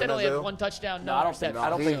 then Johnny Brissett only had Manziel? 1 touchdown, No, no I don't interceptions. think. I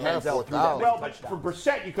don't He think had Manziel threw 4,000. that Well, many but for touchdowns.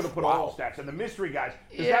 Brissett, you could have put all the stats and the mystery guys,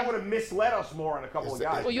 because Yeah. that would have misled us more on a couple of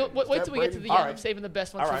guys. Well, wait till we get to the All end. right. I'm saving the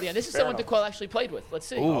best ones All for right. the end. This is Fair someone enough. DeQuell actually played with. Let's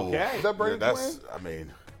see. Okay. Is that Brady that's, Quinn? I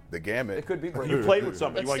mean, the gamut. It could be Brady. You played with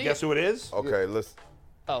somebody. Let's You want to see guess it. who it is? Okay, let's.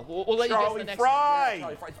 Oh, we'll let you guess Charlie the next Fry.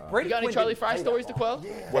 Charlie Fry. one. Brady You got any Quinn Charlie didn't Fry play stories, that DeQuell? long.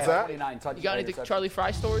 What's Yeah, that? 29 touchdowns. You got any Charlie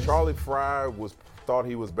Fry stories? Charlie Fry thought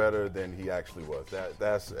he was better than he actually was.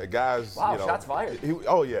 That's guys. Wow, you know, shots fired.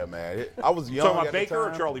 Oh yeah, man. I was young. Talking about at the Baker or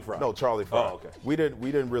time. Charlie Fry? No, Charlie Fry. Oh, okay. We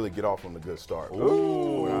didn't really get off on a good start.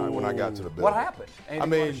 When I got to the building. What happened?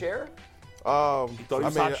 Anything you want to share? thought he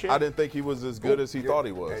was hot shit? I didn't think he was as good as he thought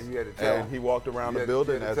he was. and you had to tell him. he walked around You the had-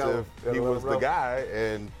 building you had to as tell him. if You had he to let was him the know. guy,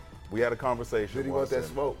 and we had a conversation. Did he want once, that and-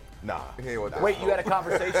 smoke? Nah. He didn't want that Wait, smoke. you had a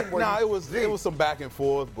conversation where Nah, you- it was some back and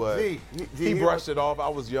forth, but G, he he brushed it off. I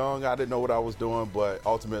was young, I didn't know what I was doing, but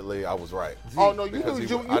ultimately I was right. Oh no, you Because knew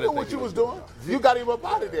he- you I knew didn't what think you he was was doing. You got him up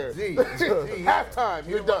out of there. G, Halftime,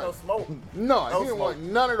 you're didn't want done. no smoke. No, No he didn't want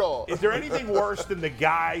smoke. none at all. Is there anything worse than the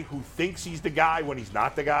guy who thinks he's the guy when he's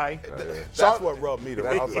not the guy? That's what rubbed me the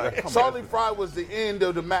most. I was like, come on. Charlie Fry was the end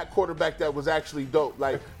of the MAC quarterback that was actually dope.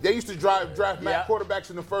 Like they used to draft MAC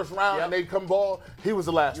quarterbacks in the first round, and they'd come ball. He was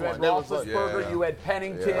the last you one. had That was like, Roethlisberger, you had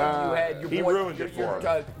Pennington, you had your He boy, ruined it your, for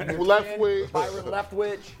him. your Leftwich. twin, Byron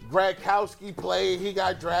Leftwich. Gradkowski played. He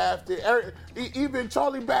got drafted. Even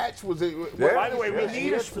Charlie Batch was it. By the way, we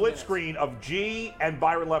need a split screen of G and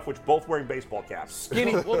Byron Leftwich both wearing baseball caps.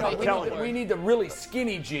 Skinny. I'm telling you. We need the really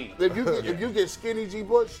skinny G. If you get skinny G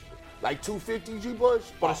Bush, like 250 G Bush,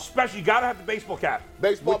 But especially, you got to have the baseball cap.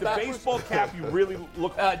 Baseball With the backwards? baseball cap, you really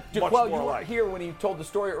look much DeQuell, you more weren't like. here when he told the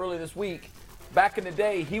story earlier this week. Back in the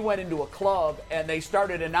day, he went into a club and they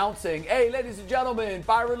started announcing, "Hey, ladies and gentlemen,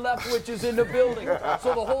 Byron Leftwich is in the building."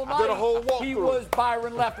 So the whole night, Did a whole walkthrough. he was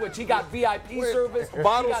Byron Leftwich. He got VIP service,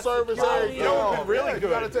 bottle he got service, security. everything. You know what would have been really You good?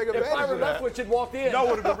 gotta take If advantage Byron of that. Leftwich had walked in, No, it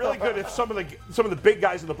would have been really good if some of the big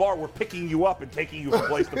guys in the bar were picking you up and taking you from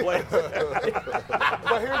place to place.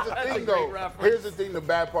 But here's the thing, great though. reference. Here's the thing. The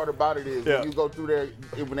bad part about it is Yeah. when you go through there,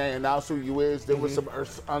 when they announce who you is, there was some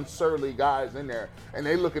unsurly guys in there, and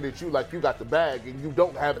they looking at you like you got the bag, and you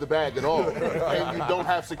don't have the bag at all, and you don't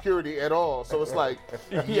have security at all. So it's like,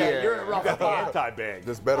 yeah, you're in a rough Got the spot. anti-bag.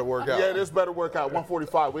 This better work out. Yeah, this better work out.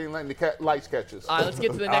 145. We ain't letting the lights catch us. All right, let's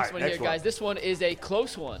get to the All next right, one next here, one. guys. This one is a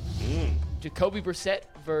close one. Jacoby Brissett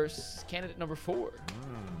versus candidate number 4.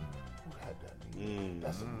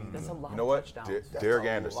 That's a lot You know what? of touchdowns. Derek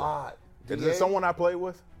Anderson. Is it someone I played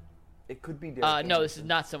with? It could be Derek No, this is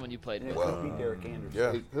not someone you played with. It could be Derek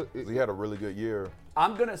Anderson. Yeah, he had a really good year.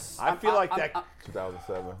 I feel like that.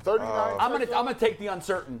 2007. 39. I'm gonna take the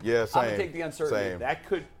uncertain. Yeah, same. I'm gonna take the uncertainty. Same. That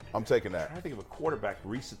could. I'm taking that. I think of a quarterback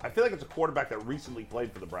recent. I feel like it's a quarterback that recently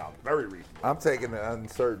played for the Browns, very recently. I'm taking the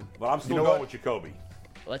uncertain. But I'm still going with Jacoby.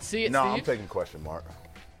 Let's see it, No, Steve. I'm taking question mark.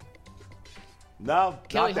 No,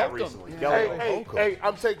 Kelly not that Holcomb. recently. Hey, hey,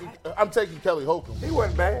 I'm taking Kelly Holcomb. He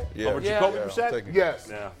wasn't bad. Yeah. Over Jacoby I'm Brissett? taking- Yes.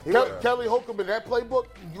 Yeah. Kelly Holcomb in that playbook,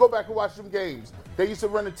 you go back and watch them games. They used to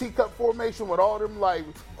run a teacup formation with all them like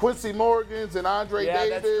Quincy Morgans and Andre Yeah, Davis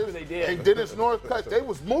that's true, they did. and Dennis Northcutt. They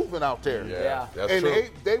was moving out there. Yeah. That's And true.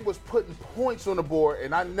 they was putting points on the board,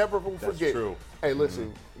 and I never will forget. true. Hey,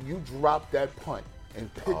 listen, you dropped that punt in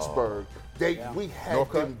Pittsburgh. We had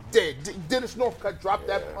Northcutt? them dead. Dennis Northcutt dropped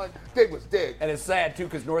that punt. They was dead. And it's sad too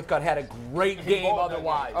because Northcutt had a great game balled that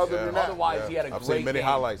otherwise. game. Other than that, Otherwise, he had a I've great seen many game.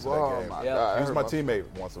 highlights of that Oh game. my Yeah. God! He was my teammate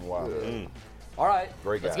once in a while. All right.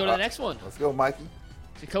 Great guy. Let's go to the next one. Let's go, Mikey.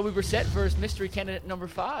 Jacoby Brissett versus mystery candidate number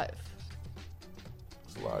 5.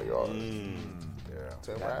 It's a lot of yards. Yeah.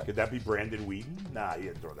 Tim Rath. Could that be Brandon Whedon? Nah, he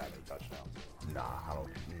didn't throw that many touchdowns. Nah,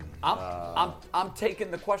 I don't. I'm taking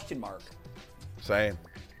the question mark. Same.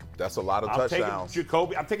 That's a lot of I'm taking touchdowns.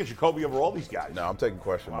 Jacoby. I'm taking Jacoby over all these guys. No, I'm taking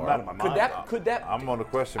question I'm mark. out of my mind. Could that? I'm on the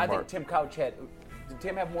question I mark. think Tim Couch had. Did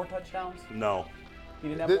Tim have more touchdowns? No. He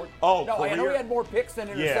didn't have Did- more. Oh, no, I know career? he had more picks than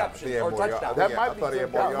Yeah. interceptions He had or more yards. touchdowns. That I might be thought he had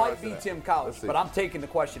Tim more That Couch. might yards be than that. Tim Couch, Let's see. but I'm taking the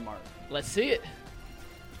question mark. Let's see it.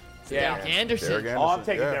 Yeah. Derek Anderson. Derek Anderson. Oh, I'm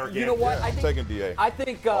taking yeah. Derek You know what? Yeah, I'm taking DA. I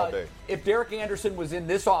think all day. if Derek Anderson was in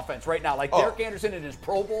this offense right now, like Derek Anderson in his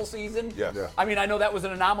Pro Bowl season, Yes. Yeah. I mean, I know that was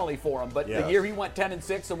an anomaly for him, but Yes. the year he went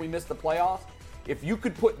 10-6 and we missed the playoffs, if you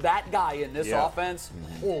could put that guy in this Yeah. offense,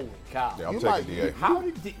 holy cow. Yeah, I'm You taking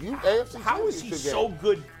might- DA. How is he so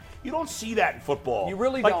good? You don't see that in football. You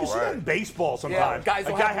really like don't. You see that in baseball sometimes. guys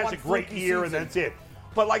a will guy have has one a great fluky year and season. that's it.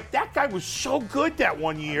 But like that guy was so good that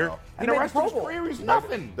one year, and the made the rest Pro of his Bowl. career is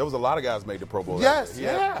nothing. There was a lot of guys made the Pro Bowl. that Yes,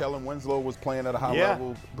 year. yeah. Kellen Winslow was playing at a high Yeah.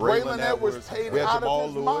 level. Braylon Edwards paid We had out Jamal of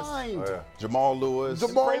his Lewis. mind. Jamal Lewis.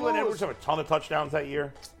 Jamal Braylon Lewis. Edwards have a ton of touchdowns that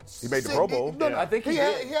year. He made the Pro Bowl. No, I think he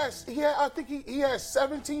had, did. he had, I think he had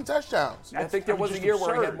 17 touchdowns. I think there was a just year where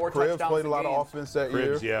he absurd. had more Cribs touchdowns played a than lot of games. offense that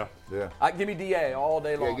Cribs, year. yeah. Give me DA all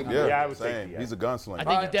day long. give me- Yeah, I would take same. DA. He's a gunslinger. I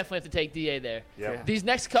think you definitely have to take DA there. Yeah. These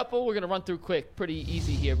next couple, we're going to run through quick, pretty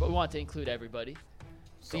easy here, but we want to include everybody.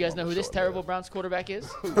 Do you guys know who this terrible Browns quarterback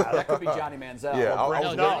is? That could be Johnny Manziel. Yeah, Or I No,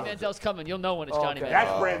 was Johnny going- Manziel's coming. You'll know when it's Johnny Okay. Manziel.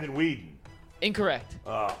 That's Brandon Whedon. Incorrect.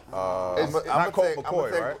 not Colt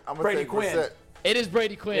McCoy, right? Brady Quinn. It is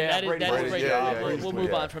Brady Quinn. Yeah, that is Brady Brady. Quinn. Yeah, We'll he's move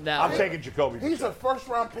Quinn. on from that. I'm one. taking Jacoby. He's a Brissett.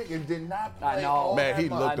 first-round pick and did not play. I know. all Man, that he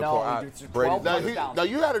much. looked the I know. part. It's Brady. 12 Now,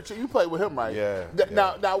 touchdowns. you played with him, right? Yeah,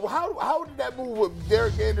 Now, how did that move with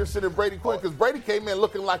Derek Anderson and Brady Quinn? Because Brady came in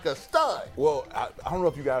looking like a stud. Well, I don't know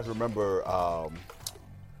if you guys remember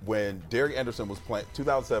when Derek Anderson was playing.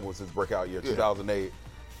 2007 was his breakout year. 2008,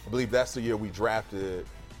 I believe that's the year we drafted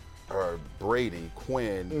Brady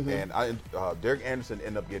Quinn, and Derek Anderson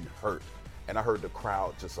ended up getting hurt. And I heard the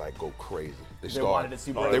crowd just like go crazy. They wanted to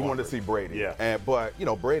see Brady. They wanted to see Brady. Yeah. But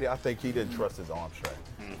Brady, I think he didn't trust his arm strength.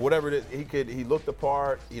 Whatever it is, he looked the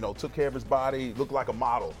part. Took care of his body. Looked like a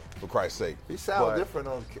model, for Christ's sake. He sounds But- different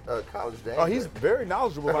on College Day. Oh, he's very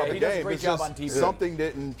knowledgeable about he the does a game. great It's job just on TV. something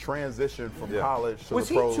didn't transition from college to Was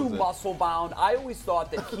the he pros. too and- muscle bound? I always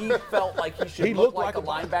thought that he felt like he should He look looked like a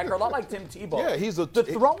like a- linebacker, a lot like Tim Tebow. Yeah, he's a- the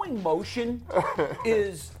throwing motion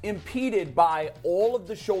is impeded by all of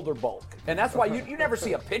the shoulder bulk, and that's why you never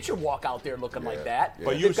see a pitcher walk out there looking like that. Yeah.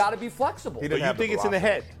 But you've got to be flexible. He But didn't you have think the it's in the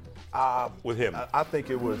velocity. head with him? I think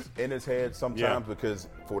it was in his head sometimes Yeah. because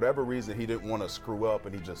for whatever reason he didn't want to screw up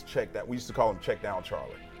and he just checked that. We used to call him check down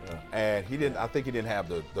Charlie, and he didn't. I think he didn't have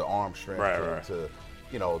the arm strength to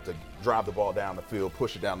drive the ball down the field,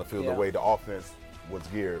 push it down the field Yeah. the way the offense was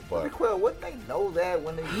geared. But Quill, wouldn't they know that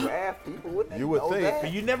when they draft people? Wouldn't they You would know think. that?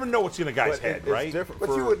 But you never know what's in a guy's but head, it's right? different But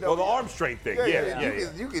for, you would know. Well, the arm strength thing. Yeah.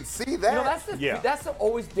 You can see that. That's the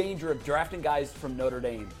always danger of drafting guys from Notre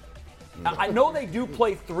Dame. I know they do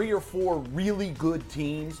play 3 or 4 really good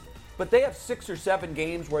teams, but they have 6 or 7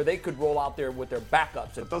 games where they could roll out there with their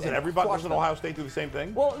backups. And, Doesn't and everybody? crush Doesn't them. Ohio State do the same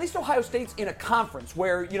thing? Well, at least Ohio State's in a conference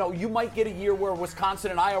where, you might get a year where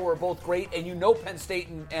Wisconsin and Iowa are both great, and Penn State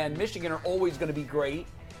and Michigan are always going to be great.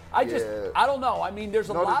 I don't know. I mean, there's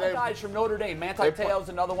a lot of guys from Notre Dame. Manti Te'o's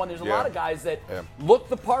another one. There's a lot of guys that look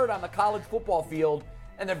the part on the college football field,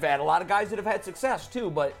 and they've had a lot of guys that have had success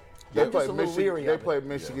too, but They I'm just a little leery They of it. played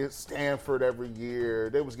Michigan, Stanford every year.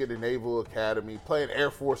 They was getting Naval Academy, playing Air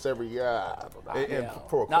Force every year. and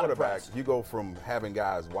for a Not quarterback, impressed. you go from having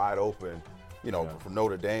guys wide open from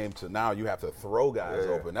Notre Dame to now you have to throw guys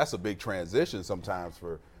open. That's a big transition sometimes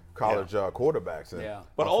for college quarterbacks. And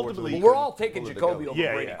but ultimately, we're all taking Jacoby over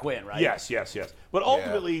Brady Quinn, right? Yes. But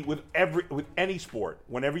ultimately, with any sport,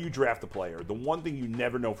 whenever you draft a player, the one thing you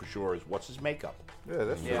never know for sure is what's his makeup. Yeah,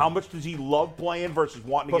 that's true. How much does he love playing versus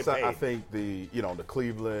wanting to get paid? I think the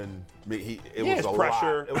Cleveland, it was a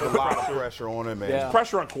pressure. It was a lot of pressure on him. There's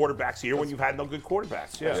pressure on quarterbacks here when you've had no good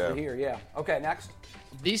quarterbacks. Yeah. Okay, next.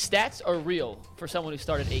 These stats are real for someone who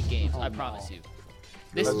started 8 games. I promise you.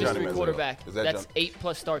 This mystery quarterback, that's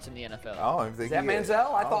 8+ starts in the NFL. I don't even think is that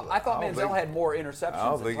Manziel? I thought Manziel had more interceptions. I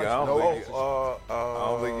don't think he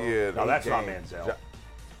had. No, that's not Manziel.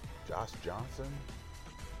 Josh Johnson?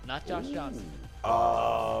 Not Josh Johnson.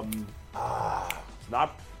 It's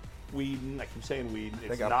not Whedon. I keep saying Whedon. I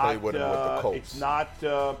think I played with him with the Colts. It's not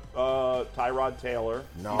Tyrod Taylor.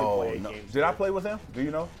 No. Did I play with him? Do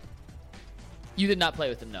you know? You did not play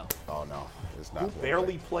with him, no. Oh, no. It's not. Who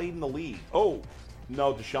barely played in the league? Oh,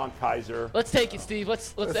 no, DeShone Kaiser. Let's take it, Steve.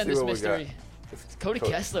 Let's end this mystery. It's Cody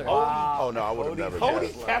Kessler. Oh, no, I would have never guessed.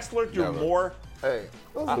 Cody Kessler do more. Hey,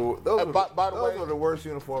 those are the worst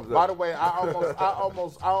uniforms. By the way, I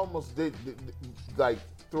almost did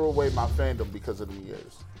threw away my fandom because of them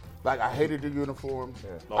years. Like, I hated the uniforms.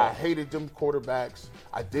 Yeah. I hated them quarterbacks.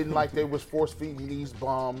 I didn't like they was force-feeding these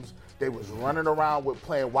bombs. They was running around with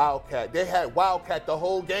playing Wildcat. They had Wildcat the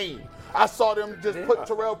whole game. I saw them just put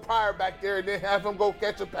Terrell Pryor back there and then have him go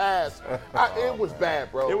catch a pass. It was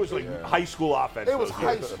bad, bro. It was like high school offense. It was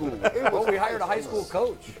high school. We hired a high school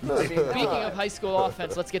coach. Speaking of high school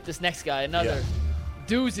offense, let's get this next guy. Another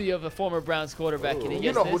doozy of a former Browns quarterback. Can you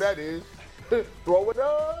guess know this? who that is. Throw it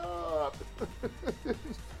up.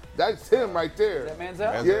 That's him right there. Is that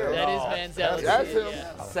Manziel? Yeah. That is Manziel. That's him.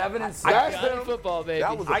 Yeah. 7-6. That's him. Football, baby.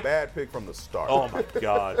 That was a bad pick from the start. Oh, my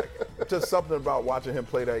God. Just something about watching him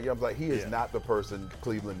play that young. Like, he is not the person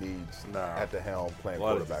Cleveland needs at the helm playing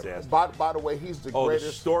quarterback. By the way, he's the greatest.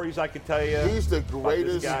 The stories I could tell you. He's the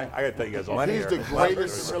greatest. Guy. I got to tell you guys all. He's the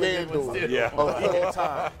greatest scandal of all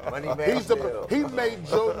time. He made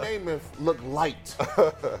Joe Namath look light.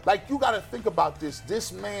 Like, you got to think about this.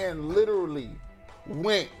 This man literally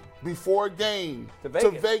went before a game to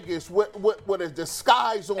Vegas with a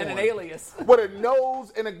disguise on. And an alias. With a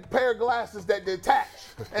nose and a pair of glasses that detach.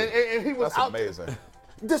 And he was That's out amazing. there.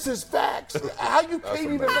 This is facts. How you can't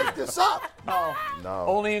even make this up? No.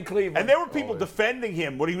 Only in Cleveland. And there were people defending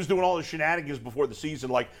him when he was doing all the shenanigans before the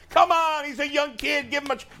season. Like, come on, he's a young kid. Give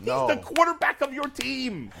him He's the quarterback of your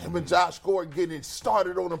team. Him and Josh Gordon getting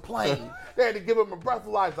started on a plane. They had to give him a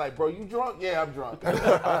breathalyzer. Like, bro, you drunk? Yeah, I'm drunk. I'm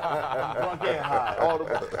drunk and high.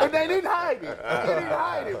 And they didn't hide it. They didn't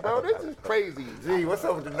hide it, bro. This is crazy. Gee, what's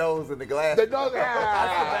up with the nose and the glasses? The nose,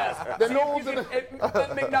 the nose and the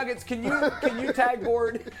McNuggets, can you tag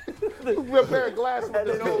board a pair of glasses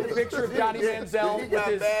with the picture of Johnny Manziel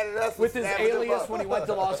with his alias when he went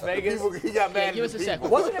to Las Vegas? He got mad. Give us a second.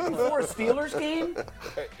 Wasn't it before a Steelers game?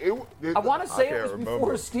 I want to say it was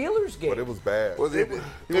before a Steelers game. But it was bad. Was it?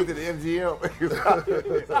 He was at the MGM. He was out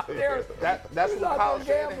there. That's what Kyle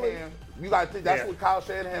Shanahan. You got to think that's what Kyle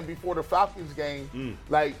Shanahan before the Falcons game.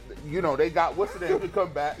 Like, they got what's the name to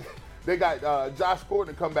come back. They got Josh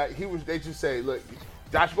Gordon to come back. They just say, look.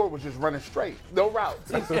 Josh Gordon was just running straight, no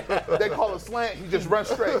routes. They call it slant. He just runs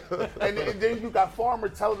straight. And then you got Farmer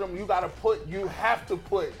telling them you got to put Johnny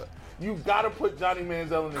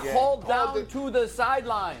Manziel in the game. Called down to the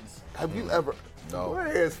sidelines. Have you ever? No. Where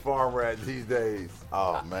is Farmer at these days?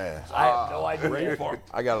 Oh, man. I have no idea.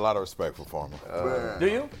 I got a lot of respect for Farmer. Do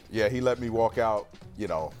you? Yeah, he let me walk out,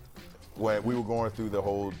 when we were going through the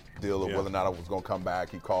whole deal of whether or not I was going to come back.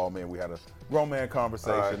 He called me and we had a grown man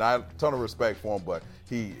conversation. Right. I had a ton of respect for him, but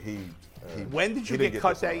he when did you get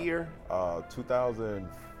cut that year?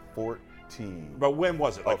 2014. But when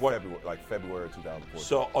was it? February 2014.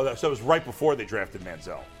 So it was right before they drafted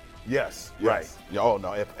Manziel. Yes. Right. Oh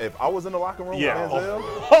no! If I was in the locker room with Manziel,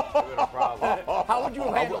 how would you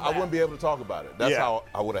have handled I wouldn't be able to talk about it. That's how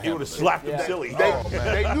I would have handled it. You would have slapped him silly.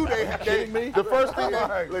 They knew they had me. The first thing,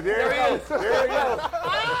 look, there he is. There he is.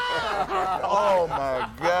 Oh my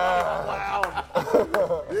God!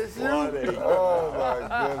 Wow. This you? Oh my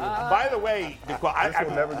goodness! By the way, I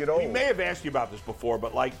will never get old. We may have asked you about this before,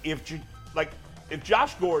 but if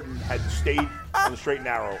Josh Gordon had stayed on the straight and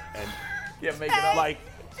narrow and make it up.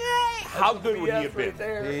 How good would he have been?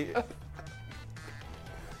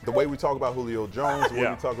 The way we talk about Julio Jones, the way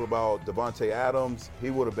we talk about Devontae Adams, he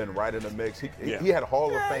would have been right in the mix. He had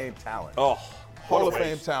Hall of Fame talent. Oh, Hall of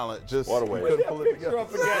Fame talent. Just what a way. couldn't pull it together. Up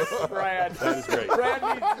against Brad. That is great. Brad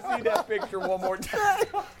needs to see that picture one more time.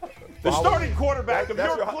 The starting quarterback of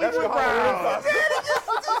your Cleveland Browns.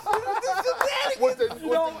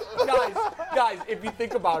 Guys, if you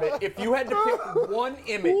think about it, if you had to pick one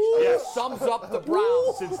image that sums up the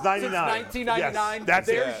Browns since 1999, yes,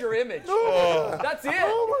 there's your image. That's it.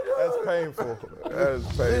 That's painful. That is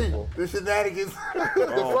painful. The shenanigans.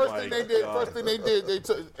 The first thing they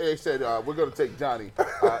did, they said, we're going to take Johnny.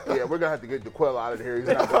 We're going to have to get DeQuell out of here. He's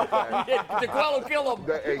not going to DeQuell will kill him.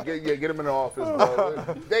 Get him in the office,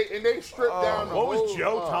 bro. They stripped down the What whole, was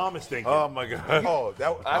Joe Thomas thinking? Oh my God!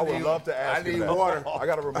 I would love to ask him. I need that. water. I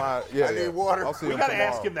got to remind. Yeah, I need water. I'll see We him got to tomorrow.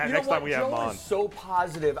 ask him that You next know what? time we have him Joe on. is so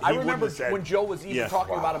positive. I wouldn't remember have said- when Joe was even Yeah.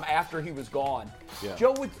 talking about him after he was gone. Yeah.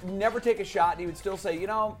 Joe would never take a shot, and he would still say,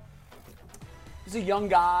 he's a young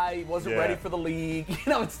guy. He wasn't ready for the league.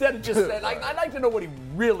 Instead of just saying, I'd like to know what he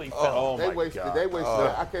really felt. Oh, They my wasted. God. They wasted.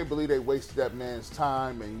 I can't believe they wasted that man's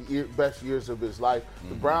time and best years of his life.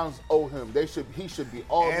 The Browns owe him. He should be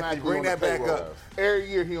automatically bring on that the back payroll. up. Every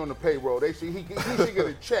year he on the payroll. He should get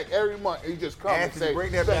a check every month. He just come and Anthony, say,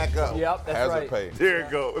 bring that back up. Yep, that's Hazard right. pay. There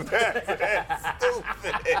it goes. That's stupid.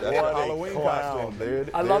 That's a Halloween costume. There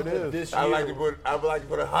I love it that is. this year. I would like to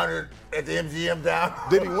put 100 at the MGM down.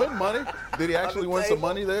 Did he win money? Did he actually win some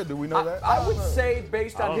money there? Do we know that? I would say,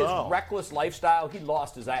 based on don't his know. reckless lifestyle, he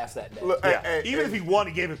lost his ass that day. Look, Yeah. Even if he won,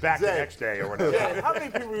 he gave it back the Zach. next day or whatever. Yeah, how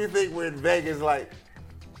many people do you think were in Vegas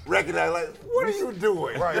recognize, what are you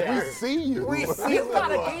doing? Right. We see you. We see He's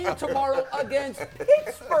got a game tomorrow against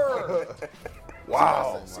Pittsburgh.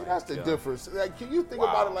 Wow. See, that's the difference. Like, can you think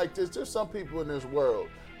about it like this? There's some people in this world,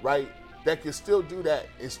 right, that can still do that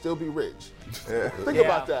and still be rich. Think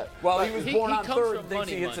about that. Well, But he was he born on comes third. from Thinks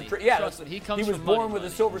he money, hits a money. trick. Yeah, Trust me, he comes was from born money, with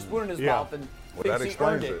money. a silver spoon in his Yeah. mouth and Well, thinks that he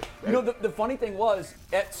earned explains it. The funny thing was,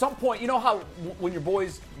 at some point, how when your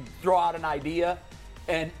boys throw out an idea,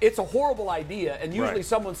 and it's a horrible idea, and usually Right.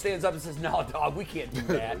 someone stands up and says, "No, dog, we can't do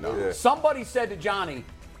that." Yeah. Somebody said to Johnny,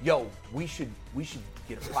 "Yo, we should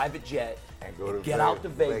get a private jet And go to get Vegas. out to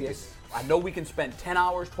Vegas. I know we can spend 10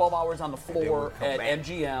 hours, 12 hours on the floor come at back.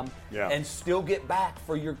 MGM Yeah. and still get back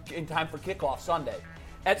in time for kickoff Sunday."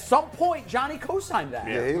 At some point, Johnny co-signed that.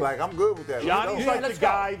 Yeah, he's like, I'm good with that. Johnny's Yeah, like the let's go.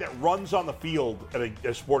 guy that runs on the field at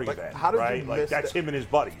a sporting event, how did you right? Like miss that's that? him and his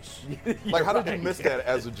buddies. Like, how did you miss that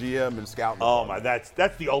as a GM and scouting? Oh my, that's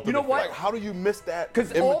the ultimate. You know what? Like, how do you miss that?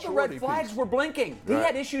 Because all the red immaturity flags piece? were blinking. He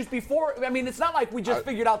had issues before. I mean, it's not like we just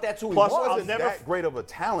figured out that's who Plus, he was. I'll Wasn't never that great of a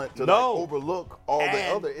talent to No. overlook all the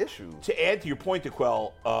And other issues. To add to your point,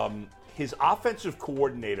 DeQuell, his offensive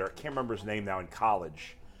coordinator, I can't remember his name now in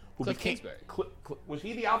college. Who Cliff became, Kingsbury. Was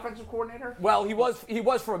he the offensive coordinator? Well, he was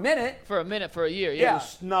for a minute. For a year, Yeah.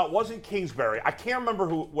 yeah. It wasn't Kingsbury. I can't remember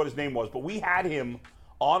what his name was, but we had him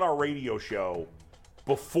on our radio show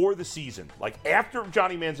before the season, like after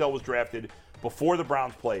Johnny Manziel was drafted, before the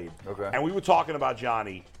Browns played. Okay. And we were talking about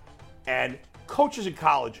Johnny, and coaches in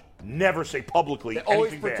college never say publicly They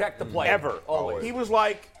always anything protect bad. the player. Ever. Always. He was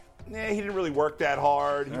like, he didn't really work that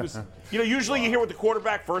hard. He was, usually you hear with the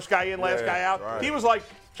quarterback, first guy in, last guy out. right. He was like,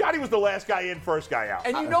 Johnny was the last guy in, first guy out.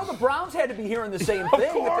 And the Browns had to be hearing the same Of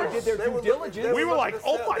thing course. if they did their due diligence. We were like,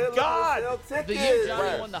 oh my God. The year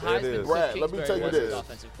Johnny won the Heisman, is. Cliff Brad, let me Kingsbury tell you was this. the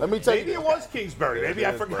offensive Let me tell you Maybe this. it was Kingsbury. Maybe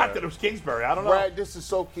I is, forgot Brad. that it was Kingsbury. I don't know. Brad, this is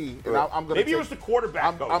so key, and I'm going to. Maybe it was the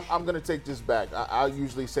quarterback coach. I'm going to take this back. I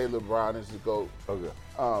usually say LeBron is the GOAT. Okay.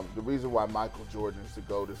 The reason why Michael Jordan is the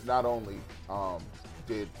GOAT is not only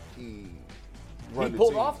did he run He the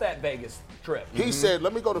pulled team. off that Vegas trip. He said,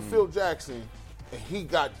 "Let me go to Phil Jackson," and he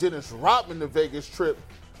got Dennis Rodman the Vegas trip,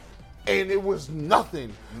 and it was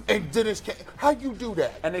nothing. And Dennis, how you do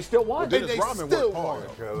that? And they still won. And Dennis they Rodman still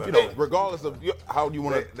worked hard. won. You know, regardless of how you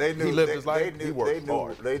want to, They knew he lived they, his life. They he knew, worked they knew,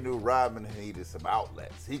 hard. they knew Rodman needed some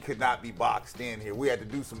outlets. He could not be boxed in here. We had to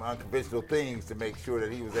do some unconventional things to make sure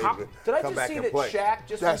that he was able to Did I come just back see and that play. Shaq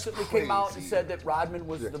just That's recently came out and crazy. said that Rodman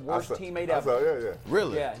was the worst teammate I ever? saw, yeah.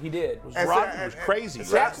 Really? Yeah, he did. And Rodman was crazy.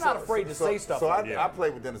 Shaq's not afraid to say stuff So like I that.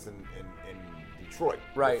 played with Dennis in Detroit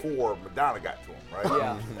Right. before Madonna got to him, right?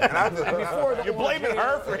 Yeah. And I just, And before the You're blaming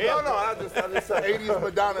her for him. No, I just 80s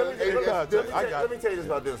Madonna. Let me 80s. let me tell you this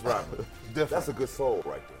about Dennis Rodman. That's a good soul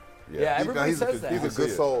right there. Yeah, everybody says that. He's a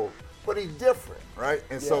good soul, but he's different, right?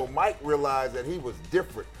 And so Mike realized that he was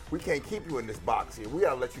different. We can't keep you in this box here. We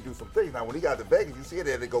gotta let you do some things. Now, when he got to Vegas, you see it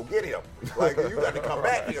there to go get him. Like, you got to come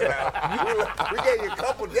back here now. We gave you a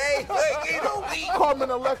couple days. Like, you know, Carmen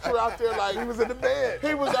Electra out there like he was in the bed.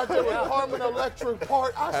 He was out there with Carmen Electra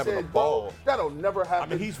part. I Having a said, ball. bro, that'll never I happen.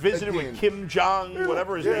 mean, he's visited again. with Kim Jong,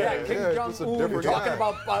 whatever his name Yeah, is. Kim just a Jong-un different talking guy.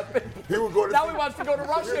 about he would go to now see- he wants to go to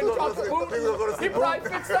Russia and talk to he was gonna go to Putin. see He probably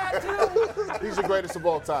fixed that too. He's the greatest of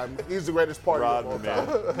all time. He's the greatest party of all Rodman,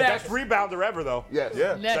 time. man. Best rebounder ever, though. Yes.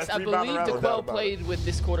 Yeah. Next, Best I rebounder believe ever. DeQuell played with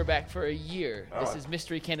this quarterback for a year. This is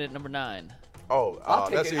mystery candidate number 9. I'll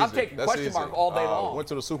take that's it. easy. I'm taking That's question easy. mark all day long. Went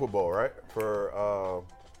to the Super Bowl, right? For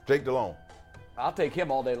Jake Delhomme. I'll take him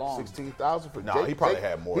all day long. 16,000 for No, Jake. he probably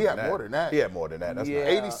had more He than had that. more than that. He had more than that. That's Yeah. not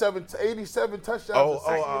 87 touchdowns and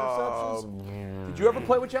 6 interceptions. Did you ever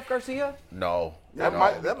play with Jeff Garcia? No. That No.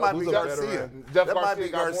 might Who's be a Garcia. veteran? Jeff That might Garcia be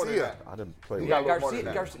got more than Garcia. that. I didn't play He with got a him. little more than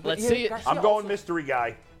that. Garcia. Let's yeah, see it. Garcia I'm going also- mystery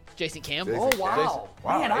guy. Jason Campbell. Oh, wow.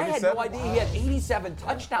 Wow, Man, I had 87? no idea he had 87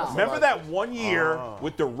 touchdowns. Remember that one year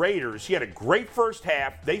with the Raiders? He had a great first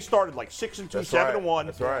half. They started like 6-2, That's 7-1. right.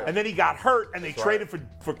 That's right. And then he got hurt, and they That's traded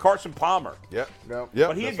for Carson Palmer. Yep. Yep.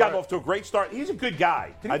 But he had gotten off to a great start. He's a good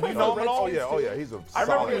guy. Did he play you for know the him at all? Redskins? Oh yeah. He's a I remember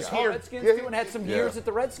solid he was guy. here. Redskins Yeah, too, and had some yeah. years at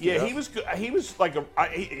the Redskins. Yeah, he was good. He was like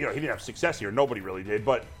he didn't have success here. Nobody really did,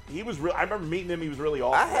 but he was real. I remember meeting him. He was really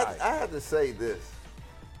awesome. I had to say this.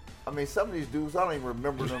 I mean, some of these dudes, I don't even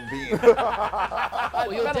remember them being.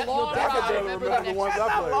 Well, you'll definitely remember the next one.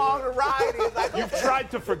 How long the ride is. Like, You've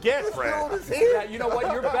tried to forget, Fred. dude is here. Yeah, you know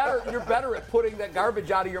what? You're better at putting that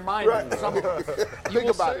garbage out of your mind than some of us. You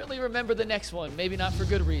will about it. certainly remember the next one. Maybe not for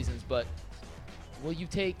good reasons, but will you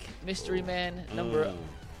take Mystery Man number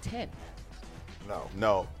 10?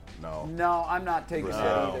 No. No, I'm not taking that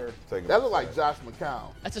either. Take him That looked outside. like Josh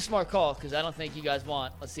McCown. That's a smart call because I don't think you guys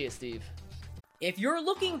want. Let's see it, Steve. If you're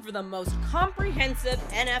looking for the most comprehensive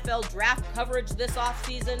NFL draft coverage this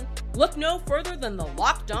offseason, look no further than the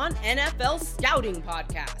Locked On NFL Scouting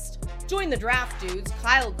Podcast. Join the draft dudes,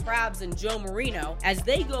 Kyle Krabs and Joe Marino, as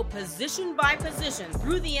they go position by position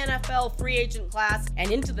through the NFL free agent class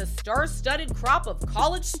and into the star-studded crop of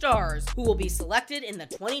college stars who will be selected in the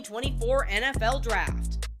 2024 NFL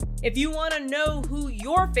Draft. If you want to know who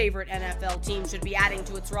your favorite NFL team should be adding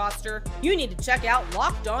to its roster, you need to check out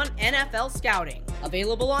Locked On NFL Scouting,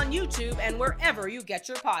 available on YouTube and wherever you get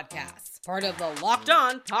your podcasts. Part of the Locked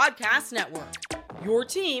On Podcast Network. Your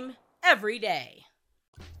team every day.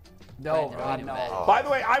 No, God, no. By the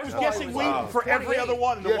way, I was guessing he was Wheaton for every other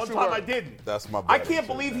one, and the Yes, one you time were. I didn't. That's my. I buddy, can't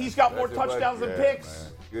too, believe man. he's got more That's your buddy. touchdowns than Yeah, picks.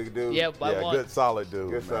 man. Good dude. Yeah, by Yeah, one. good, solid dude.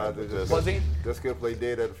 Good man. side. Just- Was he? Just could play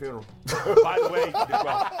dead at the funeral. By the way,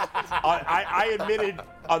 I admitted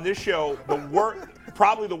on this show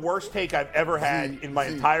probably the worst take I've ever had in my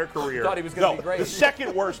entire career. Thought he was gonna be great. The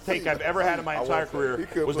second worst take I've ever had in my entire career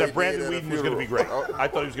could was play that Brandon dead at a Whedon was going to be great. funeral. I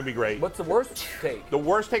thought he was going to be great. What's the worst take? The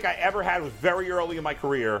worst take I ever had was very early in my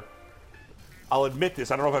career. I'll admit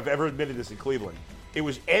this. I don't know if I've ever admitted this in Cleveland. It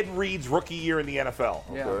was Ed Reed's rookie year in the NFL.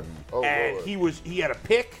 Yeah. Okay. Oh, And Lord. he had a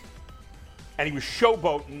pick, and he was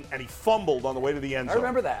showboating, and he fumbled on the way to the end I zone.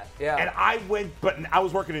 remember that. Yeah. And I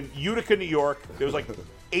was working in Utica, New York. There was like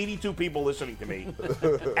 82 people listening to me.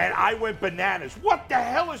 And I went bananas. What the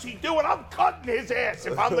hell is he doing? I'm cutting his ass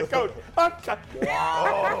if I'm the coach.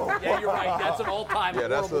 Wow. Yeah, you're right. That's an all-time Yeah,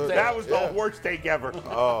 that's horrible a- take. That was the worst take ever.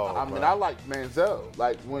 Oh, I mean, I like Manziel.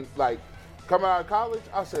 Like coming out of college,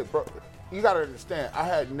 I said, bro, you got to understand, I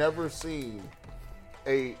had never seen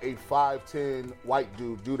a 5'10" white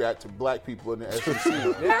dude do that to black people in the SEC.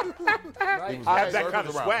 Yeah. Right. Have that kind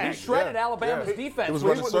of swag. He shredded Yeah. Alabama's Yeah. defense. He was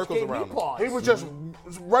which running circles gave me around him. pause. He was just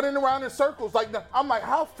running around in circles. I'm like,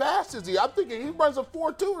 how fast is he? I'm thinking he runs a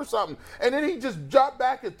 4.2 or something. And then he just dropped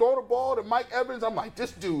back and throw the ball to Mike Evans. I'm like,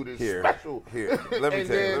 this dude is special. Here, let me And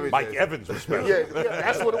tell you. then- Let me Mike tell you. Evans was special. Yeah,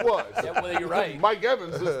 that's what it was. Yeah, well, you're right. Mike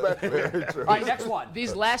Evans is special. All right, next one.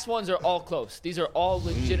 These last ones are all close. These are all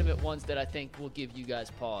legitimate ones that I think will give you guys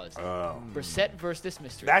pause. Brissett versus this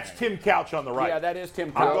mystery. That's man. Tim Couch on the right. Yeah, that is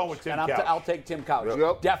Tim Couch. I'm going with Tim and Couch. I'll take Tim Couch.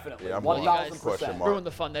 Yep. Definitely. Yeah, I'm 1,000%. question mark. Ruin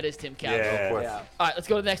the fun. That is Tim Couch. Yeah. Yeah. All right, let's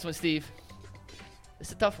go to the next one, Steve.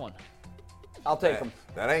 It's a tough one. I'll take him.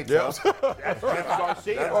 That ain't Yes. tough. That's Jeff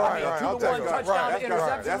Garcia. All right, Two I'll to take one it. touchdown to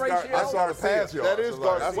interception ratio. That's Garcia. That is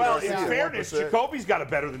Garcia. Well, in Garcia. fairness, Jacoby's got a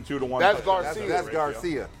better than 2-to-1. That's touchdown. Garcia. That's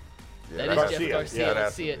Garcia. That is Garcia. Jeff Garcia. Yeah,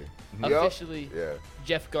 Let's see it. Yep. Officially, Yeah.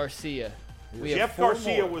 Jeff Garcia. We have Jeff 4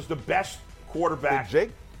 Garcia more. was the best quarterback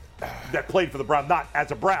Jake. that played for the Browns, not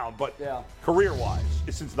as a Brown, but Yeah. career-wise,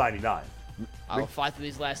 since '99. I'll fight through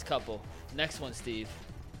these last couple. Next one, Steve.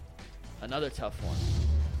 Another tough one.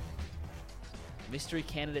 Mystery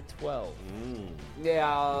Candidate 12. Yeah.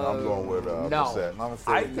 I'm going with no. Brissett. I'm gonna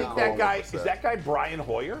say I that. think No. that guy Brissett. is that guy Brian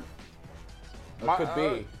Hoyer. It could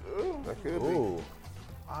be. That could be. Ooh.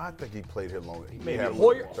 I think he played here longer. He Maybe had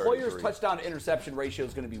Hoyer's 33. touchdown to interception ratio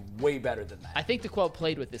is going to be way better than that. I think the quote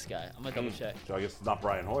played with this guy. I'm going to double check. So I guess it's not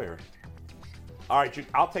Brian Hoyer. All right,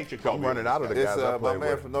 I'll take Jacoby. I'm running out of the It's guys I my played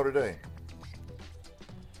man with. from Notre Dame.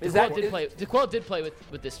 Is DeQuell that did play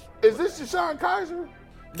with this. Is this Deshaun Kaiser?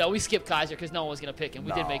 No, we skipped Kaiser because no one was going to pick him.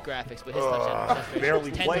 We did make graphics, but his touchdown was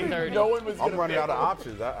barely 10 played. to 30. No one was I'm running out of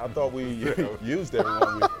options. I thought we used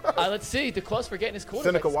everyone. Let's see. The close for getting his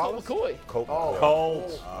quarterback. Seneca Wallace? McCoy.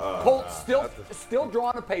 Colts. Colts still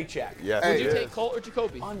drawing a paycheck. Yes, Would it you is. take Colt or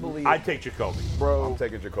Jacoby? Unbelievable. I'd take Jacoby. Bro, I'm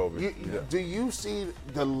taking Jacoby. do you see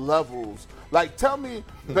the levels? Like, tell me,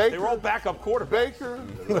 Baker, They were all backup quarterbacks.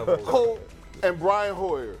 Colt, and Brian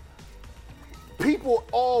Hoyer. People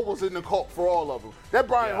all was in the cult for all of them. That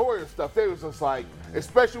Brian Hoyer stuff, they was just like,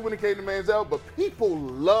 especially when it came to Manziel, but people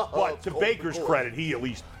love. But to Colt Baker's McCoy. credit, he at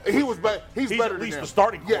least He was better. He's better at than least them. the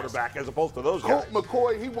starting Yes. quarterback as opposed to those guys. Colt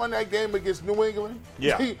McCoy, he won that game against New England.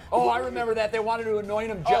 Yeah. I remember that. They wanted to anoint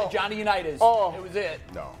him Johnny Unitas. Oh. It was it.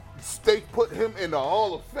 No. They put him in the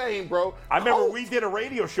Hall of Fame, bro. I remember Colt- we did a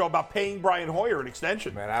radio show about paying Brian Hoyer an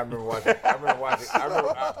extension. Man, I remember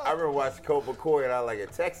watching Colt McCoy and I like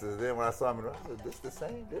at Texas. Then when I saw him, I said, "This the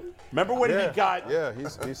same dude." Remember when he got? Yeah,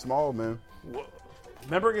 he's small, man.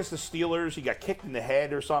 Remember against the Steelers, he got kicked in the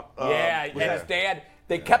head or something. And his dad.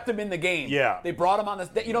 They kept him in the game. Yeah. They brought him on this.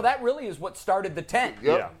 That really is what started the 10.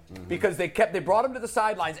 Yeah. Because they brought him to the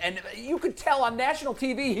sidelines, and you could tell on national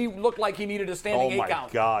TV he looked like he needed a standing Oh, my 8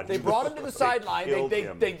 count. God. They brought him to the sideline. killed They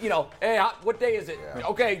him. hey, what day is it?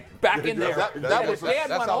 Okay, back in there. That And was- his dad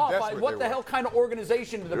that's went how off. desperate What they the were. hell kind of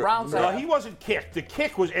organization did the Browns No, have? he wasn't kicked. The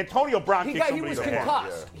kick was Antonio Brown He kicked got- he somebody was in the head.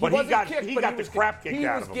 concussed. He But he wasn't got kicked, he but got he the was crap get- kicked he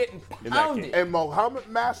out was of him getting in that game. pounded. And Mohamed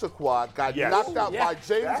Massaquoi got Yes. knocked out Yeah. by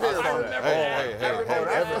James Harrison. Hey,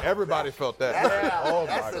 everybody felt that. Oh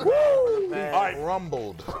my God. All right,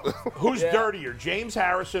 Rumbled. who's dirtier, James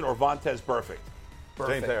Harrison or Vontaze Burfict?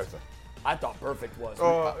 James Harrison. I thought Perfect was.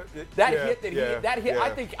 That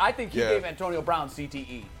hit. I think he gave Antonio Brown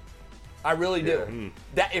CTE. I really do.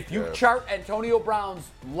 That if you chart Antonio Brown's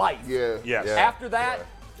life, Yes. after that,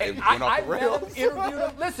 It I went off the rails. interviewed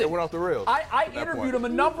him. Listen, It went off the rails I at that interviewed point. him a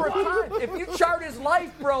number of times. If you chart his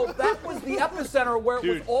life, bro, that was the epicenter where it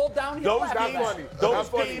was Dude, all downhill. those after games- that. those It's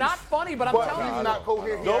games- not funny, but I'm But telling he's you. not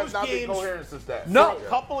coherent. He Those has not been games- coherent since that. No. For a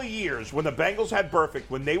couple of years, when the Bengals had Burfict,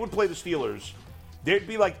 when they would play the Steelers, there'd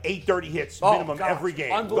be like 8 dirty hits Oh, minimum gosh. every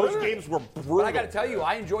game. Unbelievable. Those games were brutal. But I got to tell you,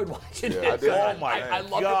 I enjoyed watching it. I did. Oh, my I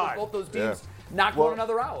loved God. it when both those teams knocked one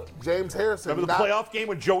another out. James Harrison. Remember the playoff game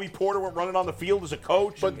when Joey Porter went running on the field as a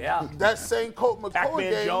coach? But that same Colt McCoy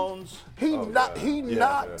Pac-Man game, Jones. he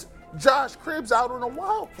knocked Josh Cribbs out on a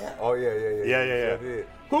Wildcat. Oh yeah. Yeah. Sure did.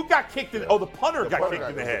 Who got kicked in? Oh, the punter got punter kicked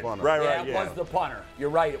in the got head. the punter. Right. It was the punter. You're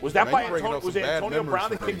right. Was that Man, by you bringing Antonio? up Was some it bad Antonio memories Brown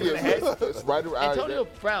that for kicked me. him in the head? It's right around Antonio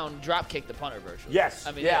Brown drop kicked the punter virtually. Yes.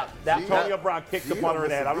 I mean, Yeah, that Antonio Brown kicked the punter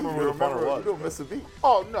in the head. I don't remember who the punter You was. don't miss a beat.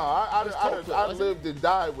 Oh no, I Colquitt, lived and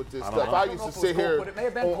died with this stuff. know. I I don't used know to if it sit was here Colquitt. It may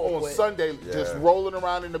have been on Colquitt. Sunday just rolling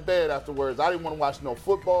around in the bed afterwards. I didn't want to watch no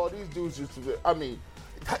football. These dudes used to. I mean,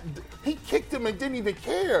 he kicked him and didn't even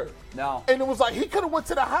care. No. And it was like he could have went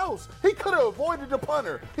to the house. He could have avoided the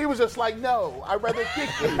punter. He was just like, no, I'd rather kick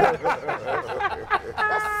you. That's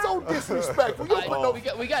so disrespectful. You don't put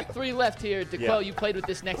no. we got 3 left here. DeQuell, you played with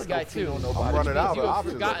this next guy too. I'm running out You of have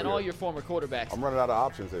options. forgotten over all here. your former quarterbacks. I'm running out of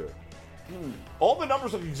options here. All the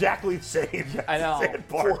numbers look exactly the same. I know. Sad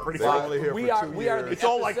part, pretty They're much. only here We for are 2 we are the years. It's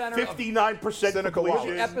all like epicenter of- 59% Seneca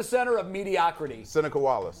completion. Wallace. epicenter of mediocrity. Seneca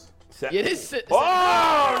Wallace. It is. Oh,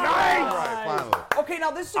 nice! All right, finally. Okay, now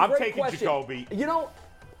this is a I'm great taking question. Jacoby. You know,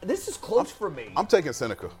 this is close for me. I'm taking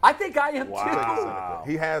Seneca. I think I am Wow.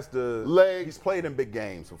 He has the Legs. He's played in big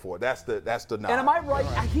games before. That's the nod. too. And am I right?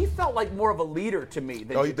 He felt like more of a leader to me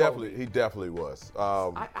than Oh, he Jacoby. definitely was.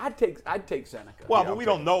 I'd take Seneca. Well, but we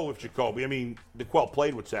don't know if Jacoby. I mean, DeQuell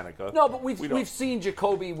played with Seneca. No, but We don't. we've seen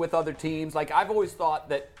Jacoby with other teams. Like I've always thought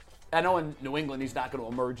that. I know in New England he's not going to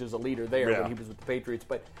emerge as a leader there Yeah. when he was with the Patriots,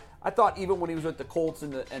 but I thought even when he was with the Colts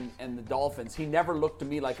and the Dolphins, he never looked to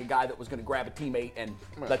me like a guy that was going to grab a teammate and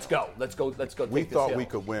let's go. we take this thought hill. we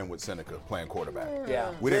could win with Seneca playing quarterback.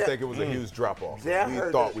 Yeah. We didn't think it was a huge drop off. Yeah, I We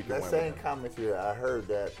heard thought that, we could that win. same with him. commentary. I heard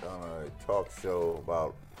that on a talk show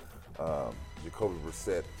about Jacoby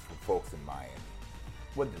Brissett from folks in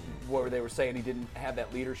Miami. Where they were saying he didn't have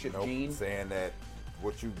that leadership gene. Saying that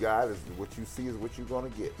what you got is what you see is what you're gonna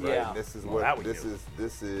get. Right? Yeah. And this is Well, what that we this knew. is.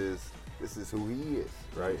 This is who he is,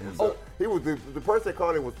 right? And Oh. so he was the person that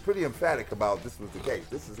called him was pretty emphatic about this was the case.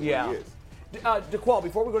 This is who Yeah. he is. DeQuell,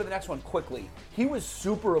 before we go to the next one quickly, he was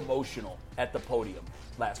super emotional at the podium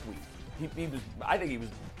last week. He was, I think he was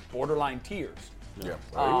borderline tears. Yeah.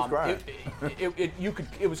 He was crying.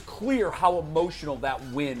 It was clear how emotional that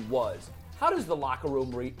win was. How does the locker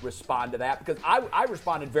room respond to that? Because I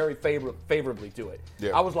responded very favorably to it.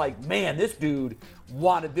 Yeah. I was like, man, this dude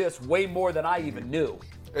wanted this way more than I even knew.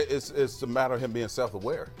 It's a matter of him being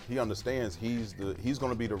self-aware. He understands he's going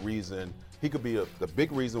to be the reason. He could be the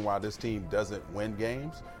big reason why this team doesn't win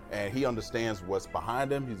games, and he understands what's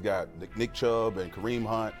behind him. He's got Nick Chubb and Kareem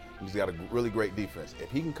Hunt. And he's got a really great defense.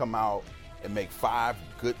 If he can come out and make 5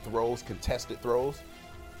 good throws, contested throws,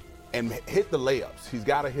 and hit the layups, he's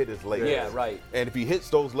got to hit his layups. Yeah, right. And if he hits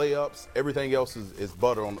those layups, everything else is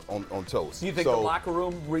butter on toast. Do you think the locker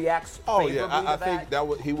room reacts favorably to I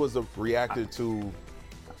think he was reacted to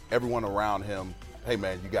everyone around him. Hey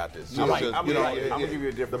man, you got this. I'm gonna give you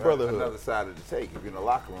a different, another side of the take. If you're in the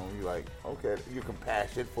locker room, you're like, okay, you're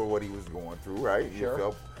compassionate for what he was going through, right?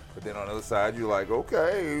 Sure. But then on the other side, you're like,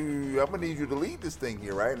 okay, I'm gonna need you to lead this thing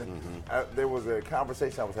here, right? And there was a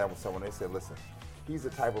conversation I was having with someone. They said, listen, he's the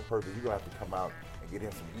type of person you're gonna have to come out and get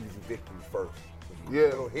him some easy victories first.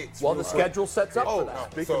 Little hits. Well, the schedule sets up for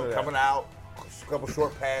that. So coming out, a couple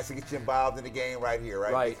short passes, get you involved in the game right here,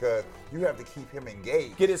 right? Because you have to keep him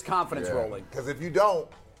engaged. Get his confidence rolling. Because if you don't,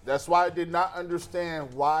 that's why I did not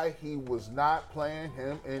understand why he was not playing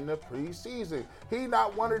him in the preseason. He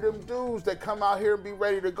not one of them dudes that come out here and be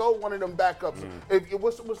ready to go. One of them backups.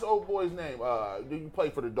 What's the old boy's name? Do you play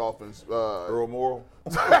for the Dolphins? Earl Morrall.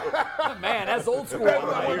 Man, that's old school.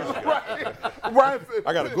 Ryan,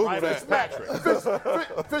 I got to Google that.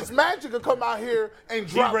 Fitzmagic will come out here and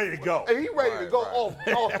drop. He's ready to go. And he's ready to go off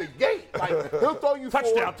the gate. Like, he'll throw you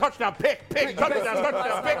touchdown, pick, touchdown, pick.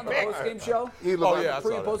 On the post-game show?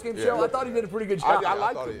 Pre- and post-game show? I thought he did a pretty good job. I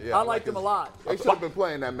liked him. I liked him a lot. They should have been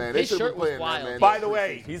playing that man. They should have been playing that man. By the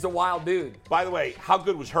way, he's a wild dude. By the way, how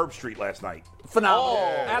good was Herb Street last night? Phenomenal.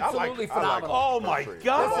 Absolutely phenomenal. Oh, my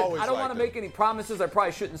God. Listen, I don't want to make any promises. I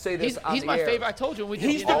probably shouldn't say this on He's the my air. favorite. I told you when we did.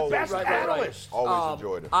 He's the best analyst. Always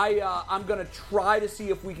enjoyed him. I'm going to try to see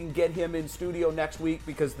if we can get him in studio next week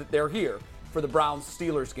because they're here for the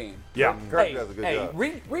Browns-Steelers game. Yeah. Kirk does a good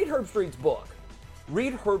job. Read Herb Street's book.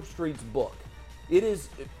 Read Herb Street's book. It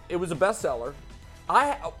was a bestseller.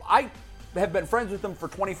 I have been friends with him for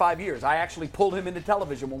 25 years. I actually pulled him into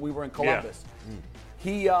television when we were in Columbus.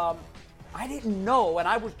 Yeah. I didn't know, and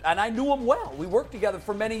I knew him well. We worked together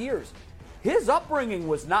for many years. His upbringing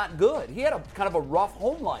was not good. He had a kind of a rough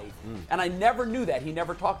home life, and I never knew that. He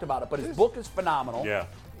never talked about it, but his book is phenomenal. Yeah.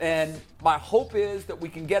 And my hope is that we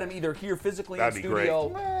can get him either here physically in That'd be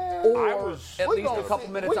studio or at least a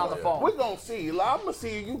couple minutes on the phone. We're going to see. I'm going to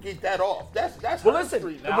see you get that off. That's well, Herb listen,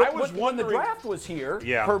 Street. when the draft was here,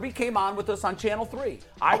 Herbie came on with us on Channel 3.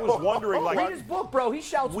 I was wondering, read his book, bro. He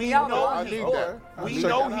shouts me out on his book. We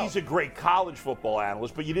know he's a great college football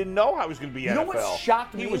analyst, but you didn't know how he was going to be NFL. You know what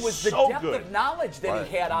shocked me was the depth of knowledge that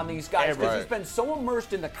he had on these guys because he's been so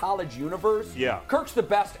immersed in the college universe. Yeah. Kirk's the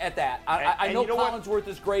best at that. I know Collinsworth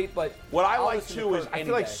is great, but what I like too is I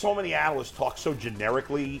feel like so many analysts talk so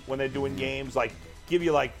generically when they're doing games, like give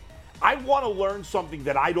you like, I want to learn something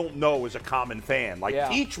that I don't know as a common fan. Like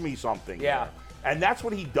teach me something. Yeah. And that's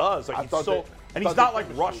what he does. Like he's not like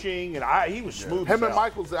rushing, and he was smooth. Him and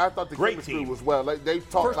Michaels, I thought the chemistry was well. Like, they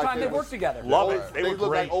talked First time they worked together. Love it. They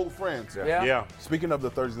look like old friends. Yeah. Speaking of the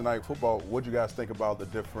Thursday night football, what do you guys think about the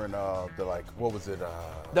different, what was it?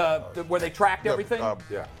 Where they tracked everything?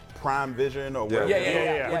 Prime Vision or whatever.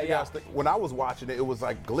 Yeah. When I was watching it, it was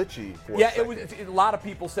like glitchy. It was. A lot of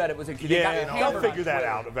people said it was. They'll figure that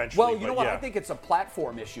out eventually. Well, you know what? I think it's a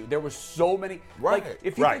platform issue. There was so many. Right. Like,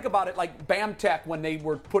 if you think about it, like BAMTech, when they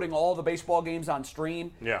were putting all the baseball games on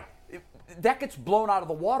stream. Yeah. That gets blown out of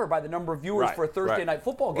the water by the number of viewers for a Thursday night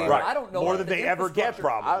football game. Right. I don't know more than they ever get,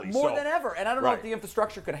 probably. More than ever, and I don't know if the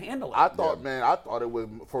infrastructure could handle it. I thought it was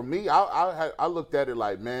for me. I looked at it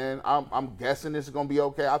like, man, I'm guessing this is gonna be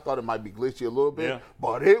okay. I thought it might be glitchy a little bit,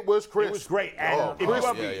 but it was crisp. It was great, and it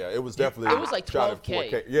was definitely. It was like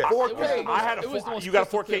 12K. Yeah, 4K. I had you got a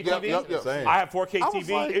 4K TV? Yep. I have 4K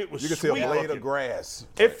TV. It was you can see a blade of grass.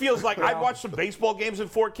 It feels like I watched some baseball games in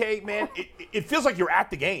 4K, man. It feels like you're at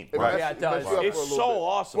the game. Right. Yeah, it does. It's so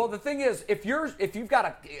awesome. Well, the thing is, if you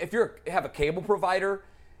have a cable provider,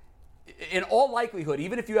 in all likelihood,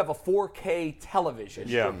 even if you have a 4K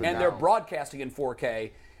television and they're broadcasting in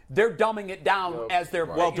 4K, they're dumbing it down as they're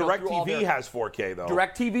well. DirecTV has 4K though.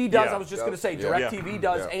 DirecTV does. I was just going to say DirecTV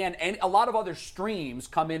does, and a lot of other streams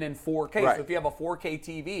come in 4K. Right. So if you have a 4K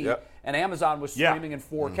TV, and Amazon was streaming in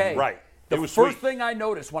 4K, right. The first thing I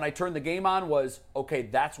noticed when I turned the game on was, okay,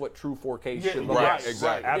 that's what true 4K should look like.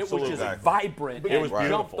 Exactly. Absolutely. It was just vibrant. It was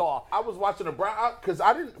jumped off. I was watching the Browns because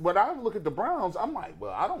I didn't. When I look at the Browns, I'm like,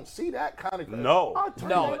 well, I don't see that kind of. No,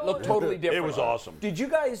 it looked totally different. It was awesome. Did you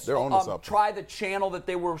guys try the channel that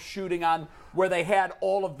they were shooting on, where they had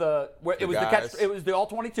all of the? Where it was the catch. It was the all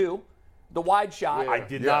 22. the wide shot. I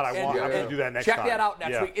did not. I'm going to do that next check time. Check that out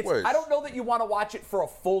next week. I don't know that you want to watch it for a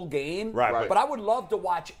full game, but I would love to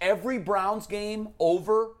watch every Browns game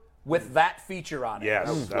over with that feature on it.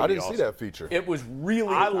 Yes, I didn't see that feature. It was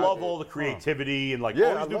really. I love all the creativity and all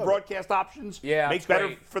these new broadcast options. Yeah, makes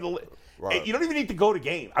better for the. Right. You don't even need to go to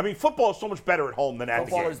game. I mean, football is so much better at home than at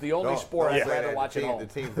the game. Football is the only sport I'd rather watch at home. The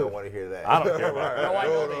teams don't want to hear that. I don't care about that. No, I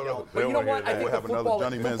know they don't. But you know what? I think football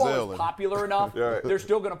is popular enough. They're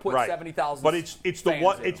still going to put 70,000. But it's the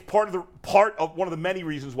one. It's part of one of the many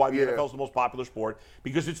reasons why the NFL is the most popular sport,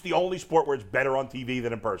 because it's the only sport where it's better on TV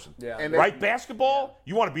than in person. Yeah. Right? Basketball,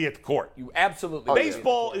 you want to be at the court. You absolutely.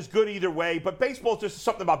 Baseball is good either way, but baseball is just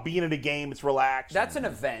something about being in a game. It's relaxed. That's an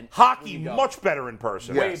event. Hockey, much better in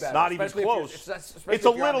person. Way better. Not even close. It's a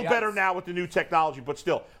little better now with the new technology, but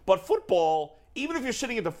still. But football, even if you're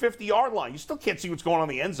sitting at the 50-yard line, you still can't see what's going on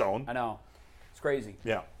in the end zone. I know. It's crazy.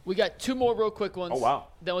 Yeah. We got 2 more real quick ones. Oh, wow.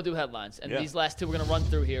 Then we'll do headlines. And these last 2 we're going to run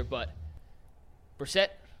through here. But Brissett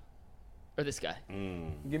or this guy?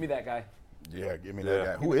 Give me that guy. Yeah, give me that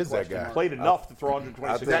guy. Who is that guy? Played enough to throw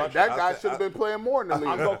 126 touchdowns. That guy should have been playing more in the league.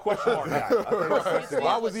 I'm going question mark guy.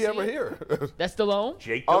 Why was he ever here? That's Delhomme?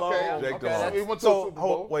 Jake Delhomme. Jake Delhomme. He went to the Super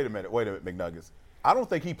Bowl. Wait a minute, McNuggets. I don't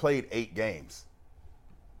think he played 8 games.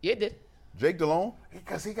 Yeah, it did. Jake Delhomme?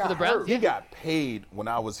 Because he got the Browns, hurt. He got paid when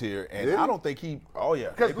I was here, and I don't think he. Oh yeah,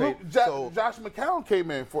 because Josh McCown came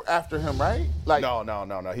in after him, right? Like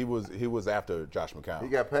no. He was after Josh McCown. He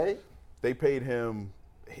got paid. They paid him.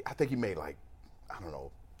 I think he made like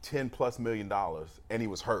 $10+ million, and he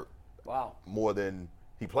was hurt. Wow. More than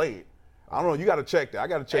he played. I don't know. You got to check that. I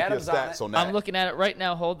got to check your stats on that. I'm looking at it right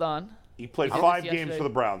now. Hold on. He played 5 games for the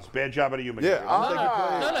Browns. Bad job out of you, McNuggets. Yeah,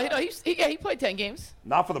 I don't think he played. He played 10 games.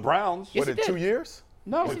 Not for the Browns. Yes, in 2 years?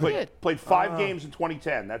 No, yes, he played 5 games in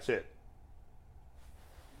 2010. That's it.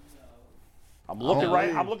 I'm looking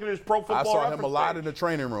I'm looking at his pro football. I saw him a lot in the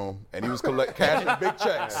training room, and he was cashing big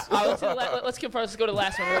checks. Let's confirm. Let's go to the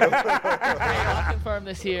last one. I'll confirm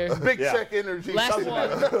this here. Big check energy. Last one.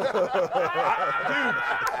 Dude,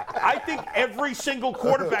 I think every single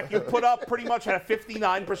quarterback you put up pretty much had a 59%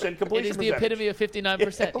 completion percentage. It is the epitome of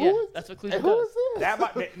 59%. Yeah, that's what Cleveland does.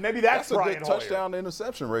 Maybe that's Brian a good Hoyer. touchdown to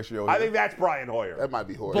interception ratio. I think that's Brian Hoyer. That might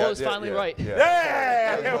be Hoyer. Bull is finally right. It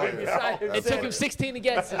took him 16 to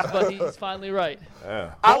get this, but he's finally right.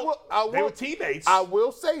 Yeah. They were teammates. I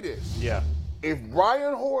will say this. Yeah. If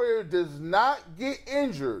Brian Hoyer does not get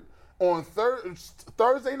injured on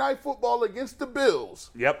Thursday Night Football against the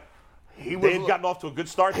Bills. Yep. They had gotten off to a good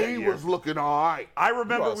start that year. He was looking all right. I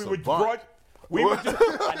remember we were doing a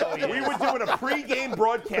pregame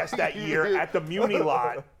broadcast that year at the Muni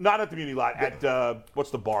lot. Not at the Muni lot, at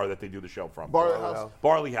what's the bar that they do the show from?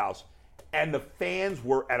 Barley House. And the fans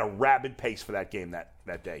were at a rabid pace for that game that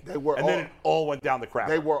day. Then it all went down the crap.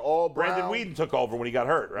 They were all Brandon Weeden took over when he got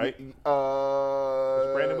hurt, right? Was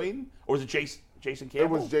it Brandon Weeden? Or was it Jason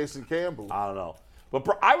Campbell? It was Jason Campbell. I don't know. But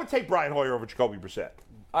I would take Brian Hoyer over Jacoby Brissett.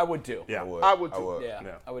 I would too. Yeah, I would too.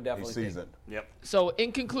 Yeah, I would definitely. He's seasoned. Yep. So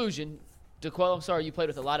in conclusion, DeQuell, I'm sorry you played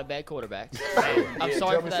with a lot of bad quarterbacks. I'm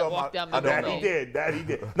sorry for that walk down the That he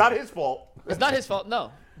did. Not his fault. It's not his fault,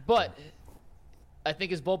 no. But I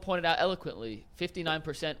think, as Bull pointed out eloquently,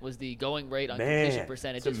 59% was the going rate on completion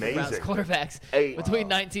percentages for Browns quarterbers between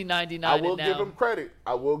 1999 I will and now. give him credit.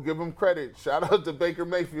 I will give him credit. Shout out to Baker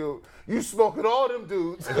Mayfield. You smoking all them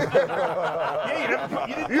dudes. You didn't put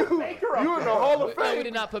Baker up. You in the Hall of No, we Fame.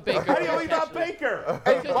 did not put Baker. How do you leave out Baker?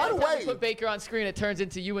 Hey, by the way, put Baker on screen, it turns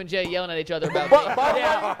into you and Jay yelling at each other about By Baker. the way, We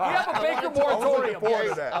have a Baker moratorium.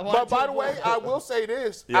 but by the way, I will say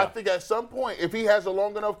this. I think at some point, if he has a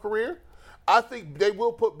long enough career, I think they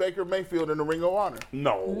will put Baker Mayfield in the Ring of Honor.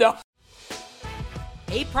 No.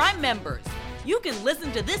 Hey, Prime members, you can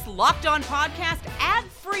listen to this Locked On podcast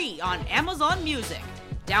ad-free on Amazon Music.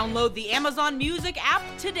 Download the Amazon Music app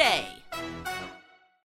today.